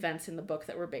events in the book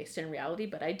that were based in reality,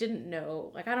 but I didn't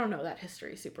know, I don't know that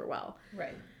history super well.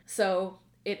 Right. So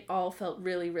it all felt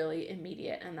really, really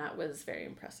immediate, and that was very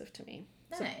impressive to me.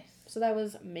 Nice. So that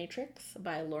was Matrix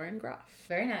by Lauren Groff.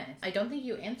 Very nice. I don't think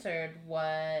you answered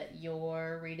what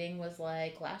your reading was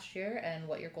like last year and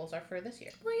what your goals are for this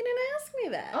year. Well, you didn't ask me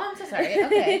that. Oh, I'm so sorry.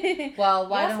 Okay. Well,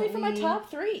 why don't we... You asked me for my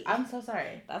top 3. I'm so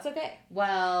sorry. That's okay.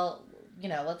 Well,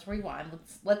 let's rewind.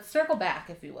 Let's circle back,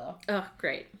 if you will. Oh,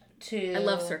 great. I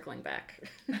love circling back.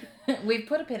 We've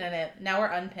put a pin in it. Now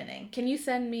we're unpinning. Can you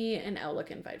send me an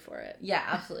Outlook invite for it? Yeah,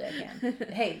 absolutely I can.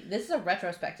 Hey, this is a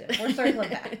retrospective. We're circling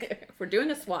back. We're doing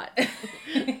a SWAT.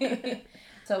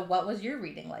 So what was your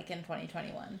reading like in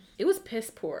 2021? It was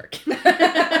piss poor.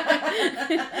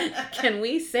 Can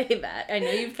we say that? I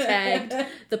know you've tagged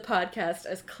the podcast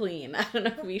as clean. I don't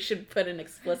know if we should put an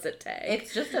explicit tag.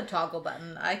 It's just a toggle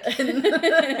button. I can.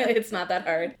 It's not that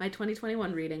hard. My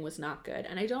 2021 reading was not good,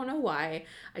 and I don't know why.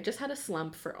 I just had a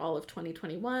slump for all of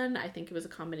 2021. I think it was a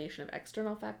combination of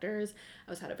external factors.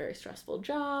 I had a very stressful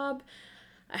job.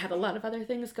 I had a lot of other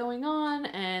things going on,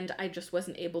 and I just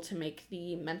wasn't able to make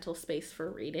the mental space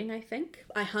for reading, I think.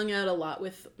 I hung out a lot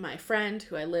with my friend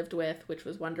who I lived with, which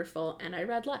was wonderful, and I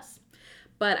read less.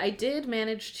 But I did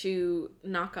manage to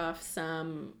knock off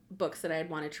some books that I had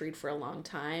wanted to read for a long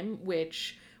time,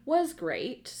 which was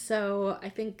great. So I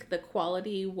think the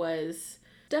quality was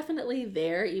definitely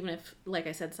there, even if, like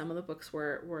I said, some of the books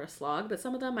were a slog, but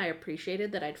some of them I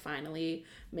appreciated that I'd finally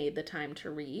made the time to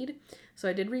read. So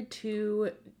I did read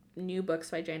 2 new books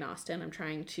by Jane Austen. I'm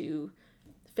trying to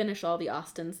finish all the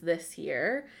Austens this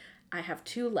year. I have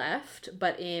 2 left,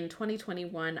 but in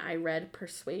 2021 I read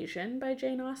Persuasion by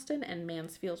Jane Austen and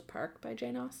Mansfield Park by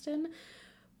Jane Austen.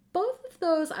 Both of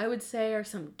those, I would say, are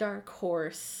some dark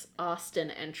horse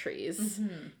Austen entries.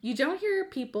 Mm-hmm. You don't hear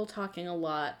people talking a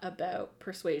lot about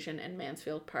Persuasion and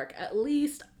Mansfield Park, at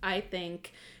least, I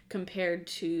think, compared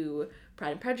to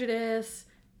Pride and Prejudice,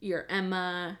 your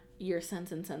Emma, your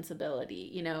Sense and Sensibility,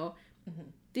 you know? Mm-hmm.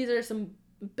 These are some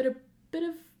bit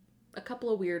of a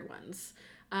couple of weird ones.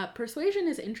 Persuasion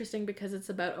is interesting because it's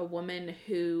about a woman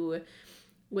who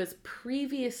was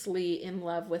previously in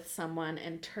love with someone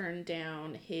and turned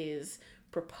down his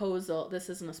proposal. This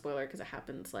isn't a spoiler because it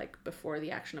happens like before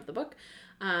the action of the book.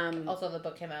 Also, the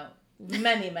book came out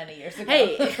many years ago.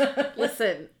 Hey,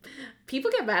 listen, people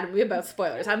get mad at me about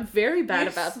spoilers. I'm very bad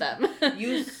about them.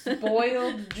 You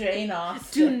spoiled Jane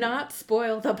Austen. Do not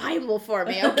spoil the Bible for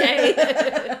me, okay?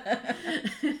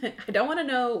 I don't want to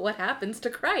know what happens to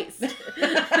Christ.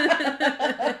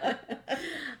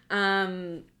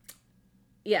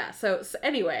 Yeah, so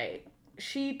anyway,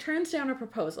 she turns down a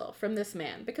proposal from this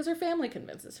man because her family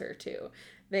convinces her to.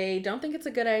 They don't think it's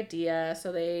a good idea,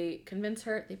 so they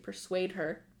persuade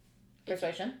her,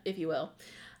 persuasion, if you will,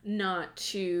 not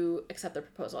to accept the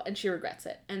proposal, and she regrets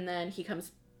it. And then he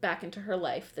comes back into her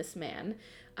life, this man,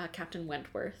 Captain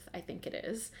Wentworth, I think it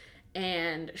is,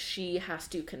 and she has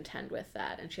to contend with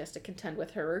that, and she has to contend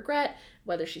with her regret,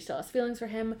 whether she still has feelings for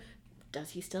him. Does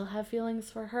he still have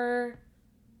feelings for her?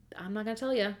 I'm not going to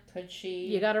tell you. Could she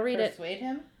you gotta read persuade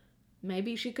him?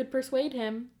 Maybe she could persuade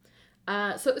him.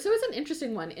 So it's an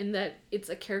interesting one in that it's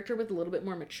a character with a little bit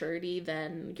more maturity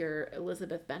than your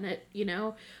Elizabeth Bennet, you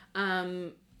know?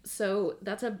 So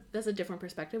that's a different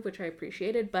perspective, which I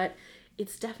appreciated, but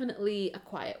it's definitely a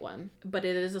quiet one, but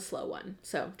it is a slow one.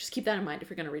 So just keep that in mind if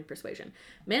you're going to read Persuasion.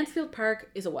 Mansfield Park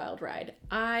is a wild ride.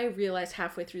 I realized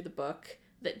halfway through the book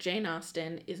that Jane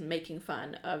Austen is making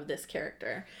fun of this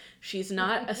character. She's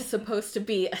not supposed to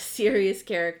be a serious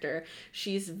character.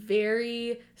 She's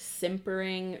very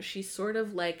simpering. She's sort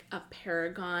of like a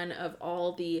paragon of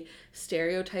all the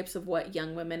stereotypes of what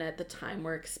young women at the time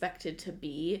were expected to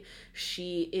be.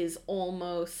 She's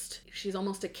almost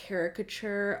a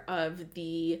caricature of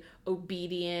the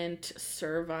obedient,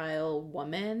 servile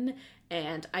woman.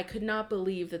 And I could not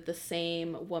believe that the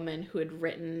same woman who had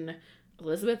written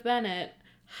Elizabeth Bennet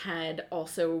had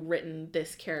also written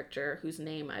this character, whose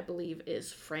name I believe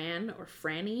is Fran or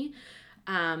Franny,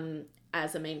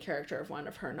 as a main character of one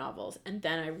of her novels. And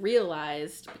then I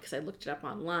realized, because I looked it up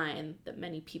online, that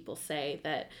many people say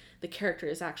that the character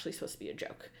is actually supposed to be a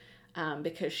joke,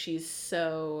 because she's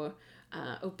so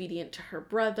obedient to her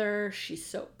brother, she's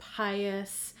so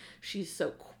pious, she's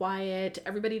so quiet,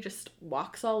 everybody just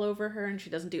walks all over her and she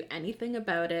doesn't do anything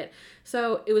about it.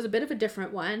 So it was a bit of a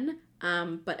different one.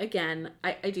 But again,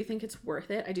 I do think it's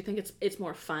worth it. I do think it's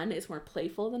more fun. It's more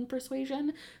playful than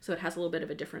Persuasion. So it has a little bit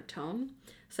of a different tone.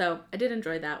 So I did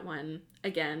enjoy that one.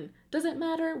 Again, does it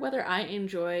matter whether I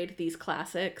enjoyed these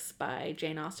classics by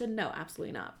Jane Austen? No,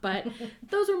 absolutely not. But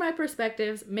those were my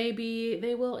perspectives. Maybe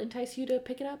they will entice you to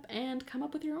pick it up and come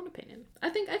up with your own opinion. I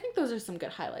think those are some good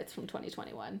highlights from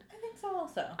 2021. I think so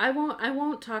also. I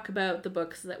won't talk about the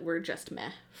books that were just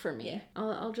meh for me. Yeah.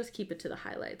 I'll just keep it to the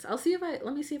highlights.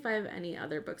 Let me see if I have any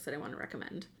other books that I want to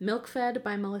recommend. Milkfed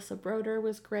by Melissa Broder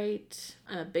was great.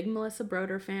 I'm a big Melissa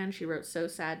Broder fan. She wrote So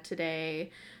Sad Today.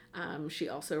 She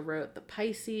also wrote The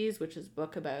Pisces, which is a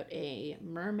book about a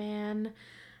merman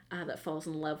that falls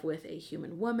in love with a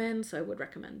human woman, so I would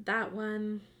recommend that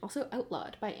one. Also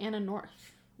Outlawed by Anna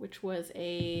North, which was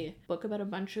a book about a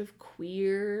bunch of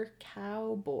queer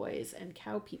cowboys and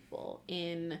cow people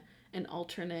in an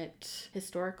alternate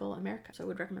historical America, so I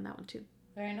would recommend that one too.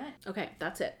 Very nice. Okay,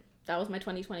 that's it. That was my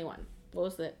 2021. what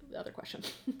was the other question?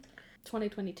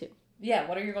 2022. Yeah,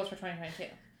 what are your goals for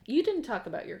 2022? You didn't talk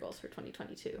about your goals for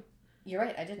 2022. You're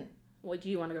right, I didn't. Well, do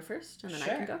you want to go first, and then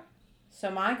Sure. I can go? So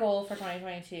my goal for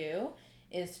 2022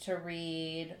 is to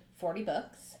read 40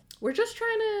 books. We're just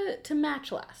trying to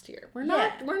match last year. We're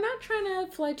not trying to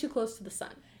fly too close to the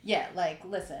sun. Yeah, like,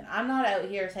 listen, I'm not out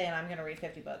here saying I'm going to read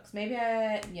 50 books. Maybe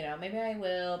I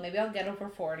will. Maybe I'll get over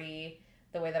 40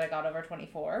 the way that I got over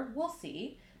 24. We'll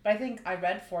see. But I think I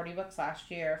read 40 books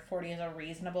last year. 40 is a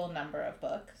reasonable number of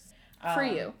books. For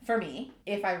you. For me,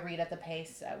 if I read at the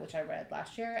pace at which I read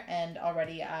last year, and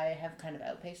already I have kind of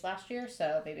outpaced last year,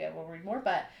 so maybe I will read more,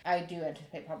 but I do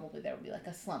anticipate probably there will be like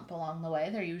a slump along the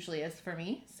way. There usually is for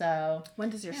me, so...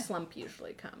 When does your slump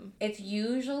usually come? It's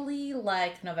usually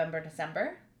like November,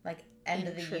 December, like end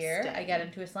of the year, I get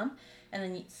into a slump. And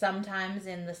then sometimes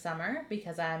in the summer,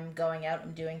 because I'm going out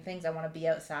and doing things, I want to be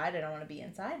outside, I don't want to be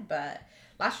inside, but...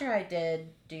 Last year I did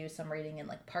do some reading in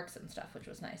like parks and stuff, which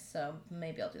was nice. So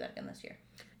maybe I'll do that again this year.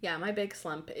 Yeah, my big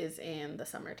slump is in the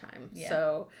summertime. Yeah.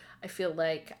 So I feel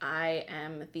like I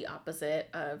am the opposite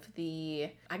of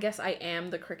I guess I am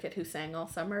the cricket who sang all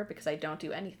summer because I don't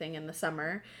do anything in the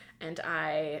summer and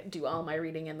I do all my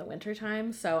reading in the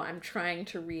wintertime. So I'm trying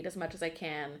to read as much as I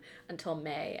can until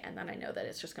May, and then I know that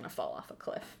it's just going to fall off a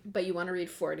cliff. But you want to read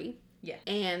 40? Yeah.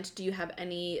 And do you have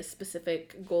any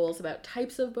specific goals about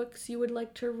types of books you would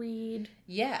like to read?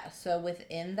 Yeah, so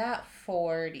within that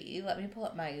 40, let me pull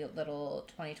up my little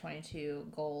 2022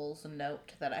 goals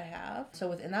note that I have. So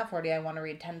within that 40, I want to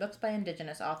read 10 books by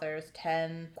Indigenous authors,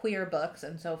 10 queer books.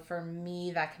 And so for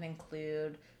me, that can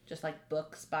include just like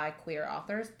books by queer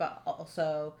authors, but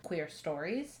also queer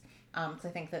stories. Because I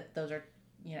think that those are,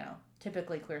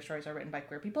 typically queer stories are written by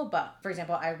queer people. But for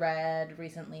example, I read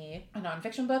recently a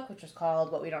nonfiction book, which is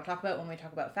called What We Don't Talk About When We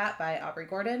Talk About Fat by Aubrey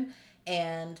Gordon.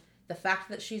 And the fact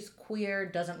that she's queer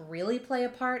doesn't really play a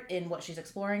part in what she's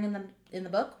exploring in the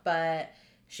book, but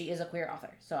she is a queer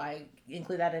author. So I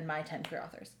include that in my 10 queer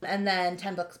authors. And then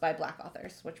 10 books by Black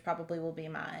authors, which probably will be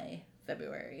my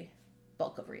February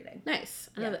bulk of reading. Nice.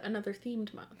 Another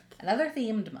themed month. Another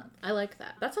themed month. I like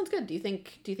that. That sounds good. Do you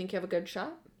think you have a good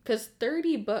shot? Because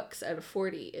 30 books out of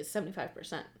 40 is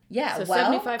 75%. Yeah, so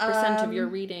 75% of your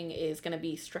reading is going to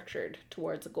be structured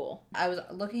towards a goal. I was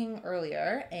looking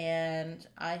earlier, and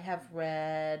I have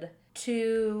read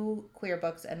 2 queer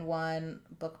books and 1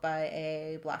 book by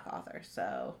a Black author.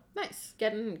 So nice,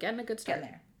 getting a good start. Getting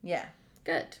there, yeah.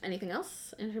 Good. Anything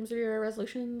else in terms of your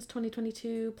resolutions,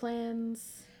 2022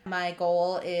 plans? My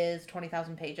goal is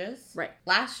 20,000 pages. Right.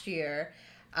 Last year,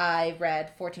 I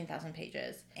read 14,000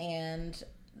 pages, and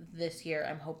this year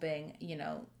I'm hoping,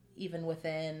 even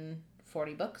within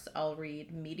 40 books, I'll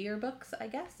read meatier books, I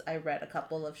guess. I read a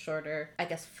couple of shorter, I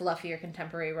guess, fluffier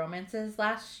contemporary romances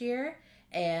last year,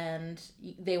 and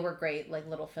they were great, like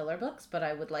little filler books, but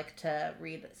I would like to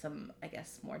read some, I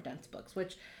guess, more dense books,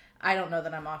 which I don't know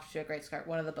that I'm off to a great start.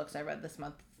 One of the books I read this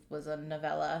month was a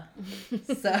novella.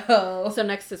 So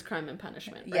next is Crime and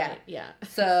Punishment, right? Yeah. Yeah.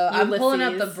 So I'm pulling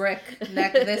up the brick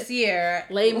this year.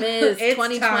 Les Mis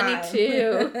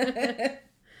 2022.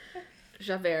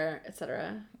 Javert,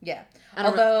 etc. Yeah. I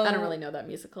don't really know that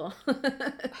musical. It's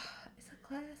a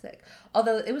classic.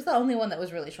 Although it was the only one that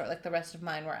was really short. Like the rest of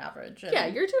mine were average. Yeah,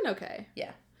 you're doing okay.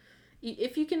 Yeah.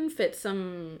 If you can fit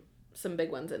some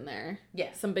big ones in there.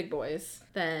 Yeah. Some big boys.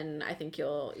 Then I think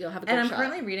you'll have a good shot. And I'm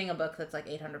currently reading a book that's like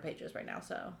 800 pages right now,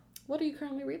 so. What are you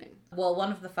currently reading? Well,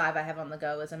 one of the 5 I have on the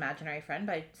go is Imaginary Friend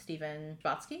by Stephen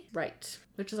Chbosky. Right.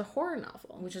 Which is a horror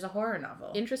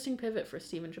novel. Interesting pivot for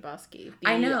Stephen Chbosky.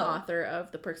 I know. The author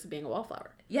of The Perks of Being a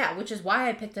Wallflower. Yeah, which is why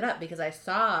I picked it up, because I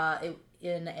saw it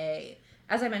in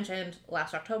as I mentioned,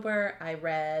 last October, I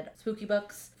read spooky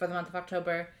books for the month of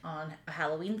October on a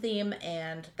Halloween theme,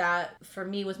 and that, for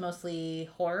me, was mostly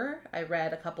horror. I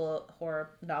read a couple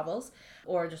horror novels,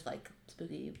 or just, like,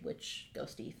 spooky, witch,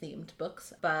 ghosty themed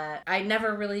books, but I'd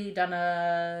never really done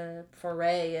a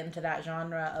foray into that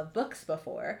genre of books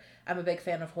before. I'm a big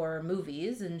fan of horror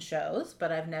movies and shows,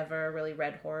 but I've never really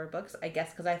read horror books, I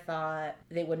guess because I thought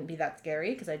they wouldn't be that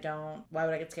scary, because why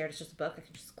would I get scared? It's just a book. I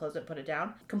can just close it, put it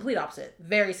down. Complete opposite.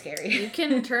 Very scary. You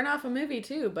can turn off a movie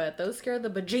too, but those scare the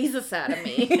bejesus out of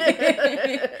me.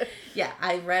 Yeah,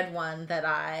 I read one that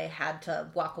I had to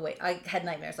walk away. I had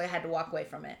nightmares. I had to walk away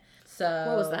from it. So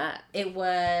what was that? It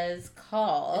was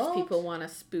called... If people want a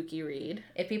spooky read,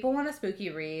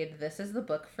 this is the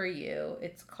book for you.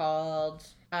 It's called...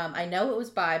 I know it was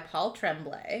by Paul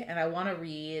Tremblay, and I want to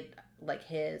read like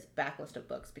his backlist of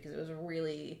books because it was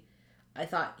really I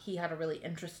thought he had a really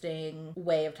interesting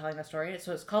way of telling the story.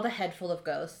 So it's called A Head Full of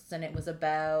Ghosts, and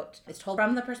it's told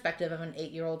from the perspective of an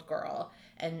 8-year-old girl.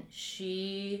 And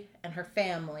she and her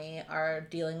family are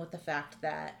dealing with the fact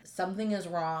that something is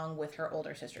wrong with her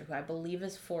older sister, who I believe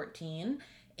is 14.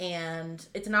 And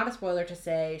it's not a spoiler to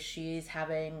say she's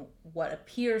having what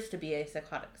appears to be a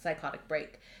psychotic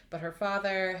break. But her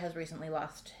father has recently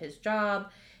lost his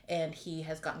job, and he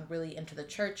has gotten really into the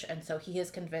church, and so he has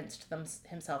convinced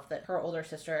himself that her older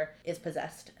sister is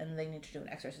possessed and they need to do an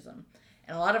exorcism.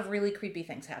 And a lot of really creepy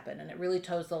things happen, and it really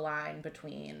toes the line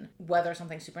between whether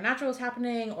something supernatural is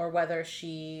happening or whether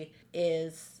she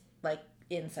is, like,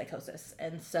 in psychosis.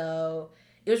 And so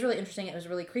it was really interesting. It was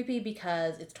really creepy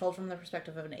because it's told from the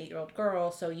perspective of an 8-year-old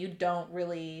girl, so she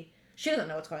doesn't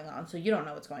know what's going on, so you don't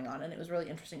know what's going on, and it was really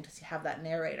interesting to have that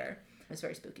narrator. It was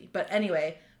very spooky. But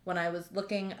anyway, when I was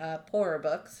looking up horror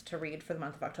books to read for the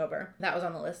month of October, that was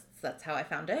on the list. That's how I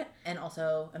found it. And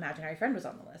also Imaginary Friend was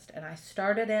on the list. And I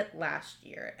started it last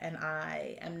year, and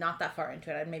I am not that far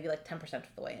into it. I'm maybe like 10%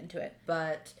 of the way into it.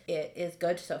 But it is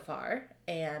good so far,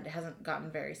 and it hasn't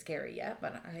gotten very scary yet,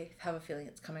 but I have a feeling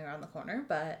it's coming around the corner.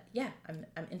 But yeah,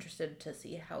 I'm interested to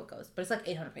see how it goes. But it's like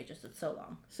 800 pages. It's so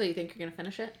long. So you think you're going to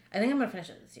finish it? I think I'm going to finish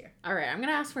it this year. All right. I'm going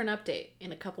to ask for an update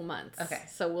in a couple months. Okay.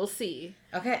 So we'll see.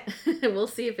 Okay. We'll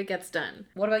see if it gets done.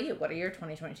 What about you? What are your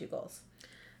 2022 goals?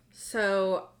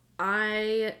 So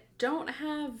I don't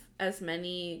have as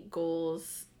many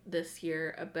goals this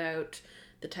year about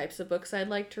the types of books I'd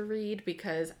like to read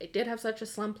because I did have such a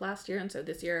slump last year, and so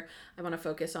this year I want to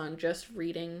focus on just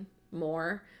reading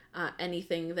more,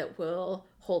 anything that will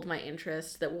hold my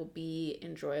interest, that will be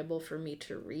enjoyable for me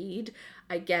to read.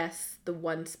 I guess the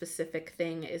one specific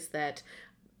thing is that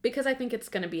because I think it's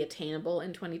going to be attainable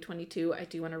in 2022, I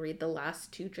do want to read the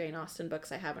last 2 Jane Austen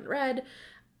books I haven't read.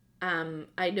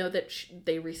 I know that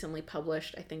they recently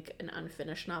published, I think, an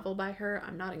unfinished novel by her.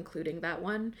 I'm not including that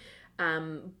one.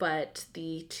 But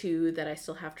the 2 that I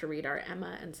still have to read are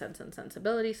Emma and Sense and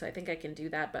Sensibility, so I think I can do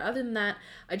that. But other than that,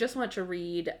 I just want to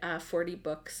read 40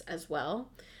 books as well.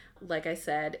 Like I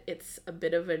said, it's a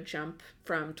bit of a jump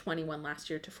from 21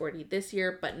 last year to 40 this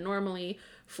year, but normally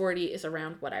 40 is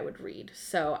around what I would read.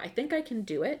 So I think I can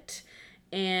do it.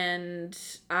 And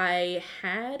I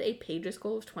had a pages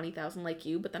goal of 20,000 like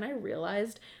you, but then I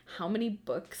realized how many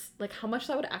books, like how much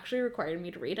that would actually require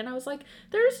me to read. And I was like,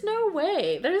 there's no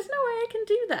way I can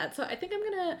do that. So I think I'm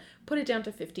going to put it down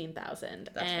to 15,000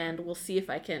 and we'll see if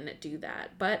I can do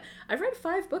that. But I've read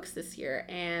 5 books this year.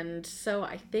 And so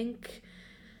I think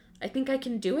I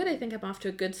can do it. I think I'm off to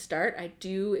a good start. I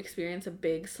do experience a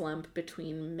big slump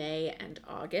between May and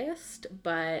August,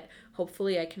 but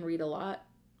hopefully I can read a lot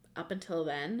up until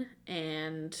then,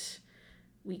 and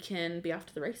we can be off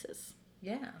to the races.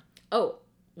 Yeah. Oh,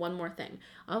 one more thing.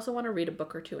 I also want to read a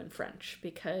book or 2 in French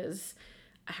because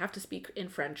I have to speak in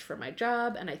French for my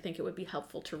job, and I think it would be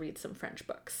helpful to read some French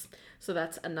books. So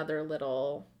that's another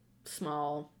little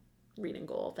small reading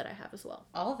goal that I have as well.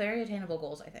 All very attainable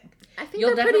goals, I think. I think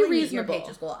You'll they're pretty definitely reasonable. Meet your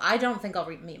pages goal. I don't think I'll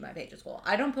meet my pages goal.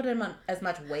 I don't put in as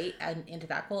much weight into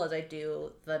that goal as I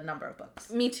do the number of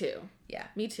books. Me too. Yeah.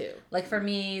 Me too. Like for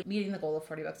me, meeting the goal of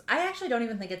 40 books, I actually don't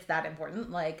even think it's that important.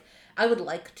 Like I would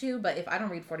like to, but if I don't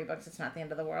read 40 books, it's not the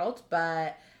end of the world.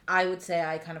 But I would say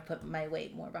I kind of put my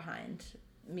weight more behind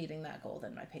meeting that goal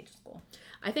than my pages goal.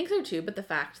 I think so too, but the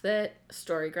fact that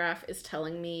Storygraph is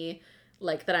telling me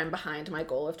like that I'm behind my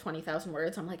goal of 20,000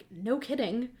 words, I'm like, no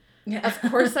kidding. Yeah. Of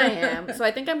course I am. So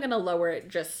I think I'm going to lower it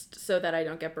just so that I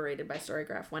don't get berated by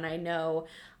Storygraph when I know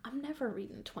I'm never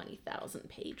reading 20,000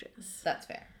 pages. That's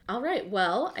fair. All right.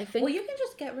 Well, I think... Well, you can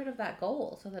just get rid of that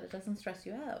goal so that it doesn't stress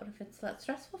you out if it's that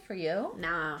stressful for you.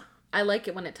 Nah. I like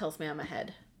it when it tells me I'm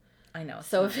ahead. I know.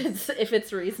 So nice. if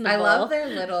it's reasonable. I love their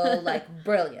little, like,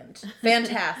 brilliant,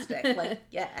 fantastic, like,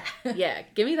 yeah. Yeah,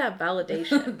 give me that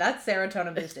validation. That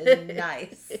serotonin boost is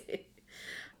nice.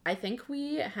 I think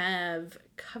we have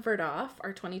covered off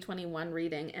our 2021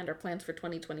 reading and our plans for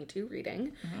 2022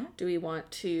 reading. Mm-hmm. Do we want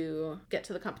to get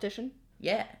to the competition?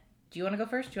 Yeah. Do you want to go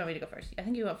first? Do you want me to go first? I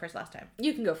think you went first last time.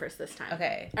 You can go first this time.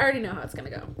 Okay. I already know how it's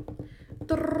going to go.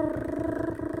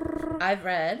 I've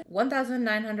read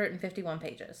 1,951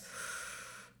 pages.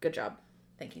 Good job.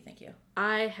 Thank you.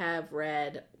 I have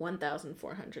read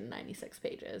 1,496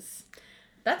 pages.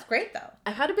 That's great, though.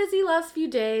 I've had a busy last few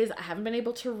days. I haven't been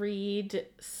able to read.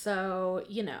 So,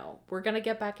 we're going to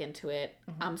get back into it.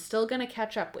 Mm-hmm. I'm still going to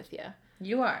catch up with you.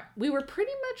 You are. We were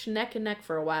pretty much neck and neck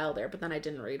for a while there, but then I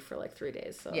didn't read for like 3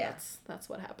 days. So yeah. That's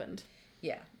what happened.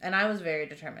 Yeah. And I was very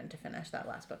determined to finish that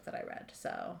last book that I read.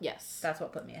 So yes, that's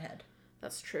what put me ahead.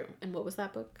 That's true. And what was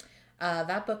that book?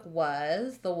 That book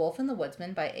was The Wolf and the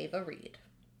Woodsman by Ava Reed.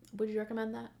 Would you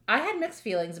recommend that? I had mixed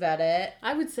feelings about it.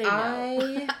 I would say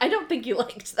no. I don't think you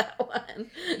liked that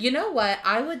one. You know what?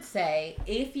 I would say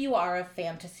if you are a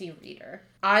fantasy reader,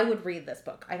 I would read this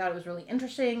book. I thought it was really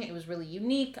interesting. It was really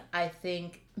unique. I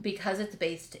think because it's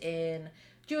based in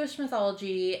Jewish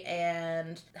mythology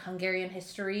and Hungarian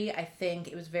history, I think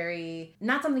it was very,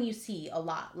 not something you see a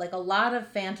lot. Like, a lot of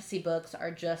fantasy books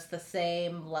are just the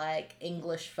same, like,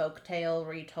 English folktale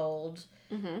retold.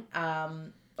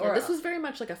 Or this was very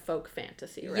much like a folk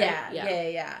fantasy, right?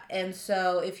 Yeah. And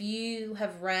so if you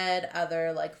have read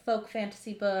other, like, folk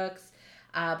fantasy books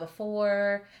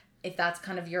before, if that's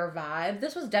kind of your vibe,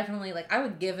 this was definitely, like, I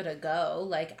would give it a go.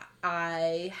 Like,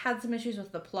 I had some issues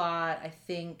with the plot. I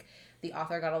think the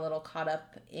author got a little caught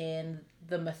up in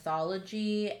the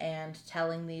mythology and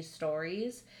telling these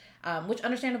stories, which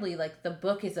understandably, like, the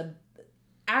book is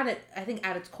I think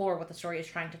at its core, what the story is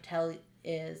trying to tell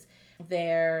is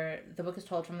the book is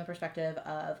told from the perspective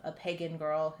of a pagan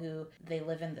girl who they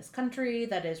live in this country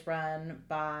that is run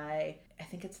by, I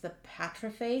think it's the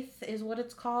Patrifaith is what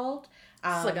it's called.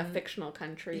 It's like a fictional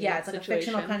country. Yeah, it's like a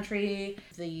fictional country.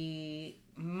 The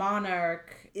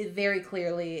monarch, it very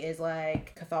clearly is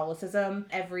like Catholicism.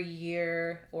 Every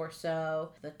year or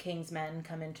so, the king's men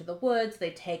come into the woods.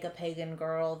 They take a pagan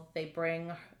girl. They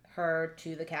bring her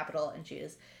to the capital, and she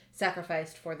is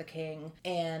sacrificed for the king.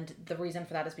 And the reason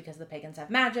for that is because the pagans have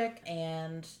magic.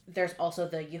 And there's also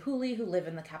the Yehuli who live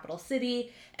in the capital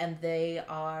city, and they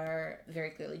are very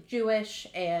clearly Jewish,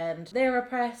 and they're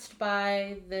oppressed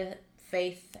by the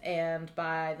faith and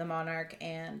by the monarch.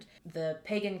 And the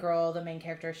pagan girl, the main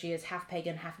character, she is half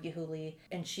pagan, half Yehuli,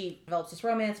 and she develops this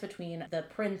romance between the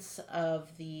prince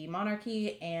of the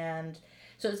monarchy. And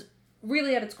so it's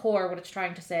really at its core, what it's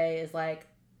trying to say is like,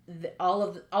 all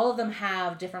of them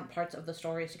have different parts of the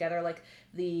stories together. Like,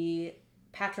 the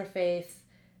Patrifaith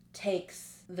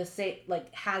takes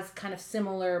has kind of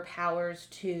similar powers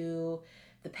to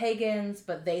the pagans,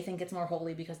 but they think it's more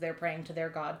holy because they're praying to their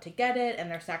god to get it, and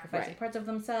they're sacrificing parts of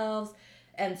themselves.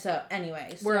 And so,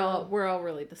 anyway, we're all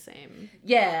really the same.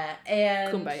 Yeah,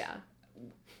 and kumbaya.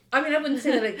 I mean, I wouldn't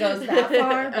say that it goes that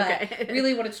far, but okay.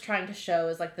 Really what it's trying to show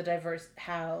is like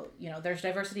how, there's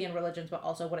diversity in religions, but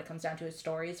also what it comes down to is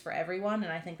stories for everyone.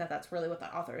 And I think that that's really what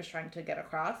the author is trying to get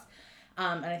across.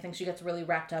 And I think she gets really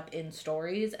wrapped up in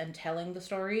stories and telling the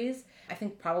stories. I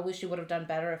think probably she would have done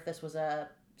better if this was a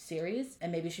series,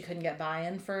 and maybe she couldn't get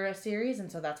buy-in for a series, and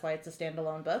so that's why it's a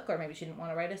standalone book, or maybe she didn't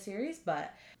want to write a series.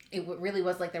 But it really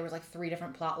was like there was like 3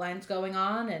 different plot lines going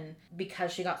on, and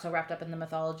because she got so wrapped up in the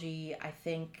mythology, I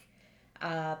think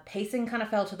pacing kind of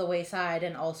fell to the wayside,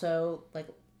 and also like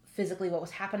physically what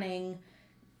was happening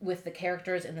with the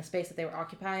characters in the space that they were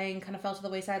occupying kind of fell to the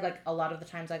wayside. Like, a lot of the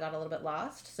times I got a little bit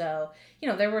lost. So,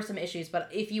 there were some issues, but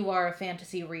if you are a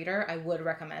fantasy reader, I would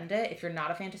recommend it. If you're not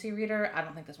a fantasy reader, I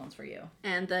don't think this one's for you.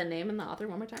 And the name and the author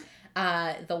one more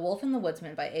time? The Wolf and the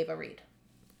Woodsman by Ava Reed.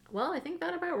 Well, I think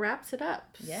that about wraps it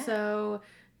up. Yeah. So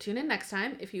tune in next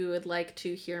time if you would like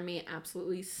to hear me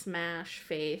absolutely smash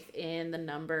Faith in the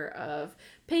number of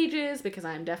pages, because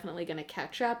I'm definitely going to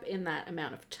catch up in that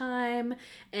amount of time.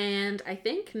 And I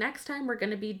think next time we're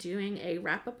going to be doing a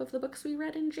wrap-up of the books we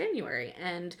read in January.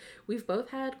 And we've both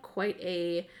had quite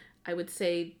a, I would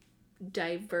say,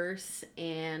 diverse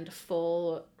and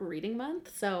full reading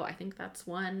month. So I think that's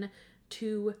one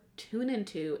to tune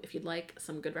into if you'd like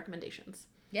some good recommendations.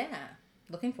 Yeah,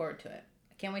 looking forward to it.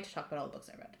 I can't wait to talk about all the books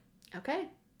I read. Okay,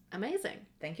 amazing.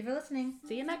 Thank you for listening.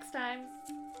 See you next time.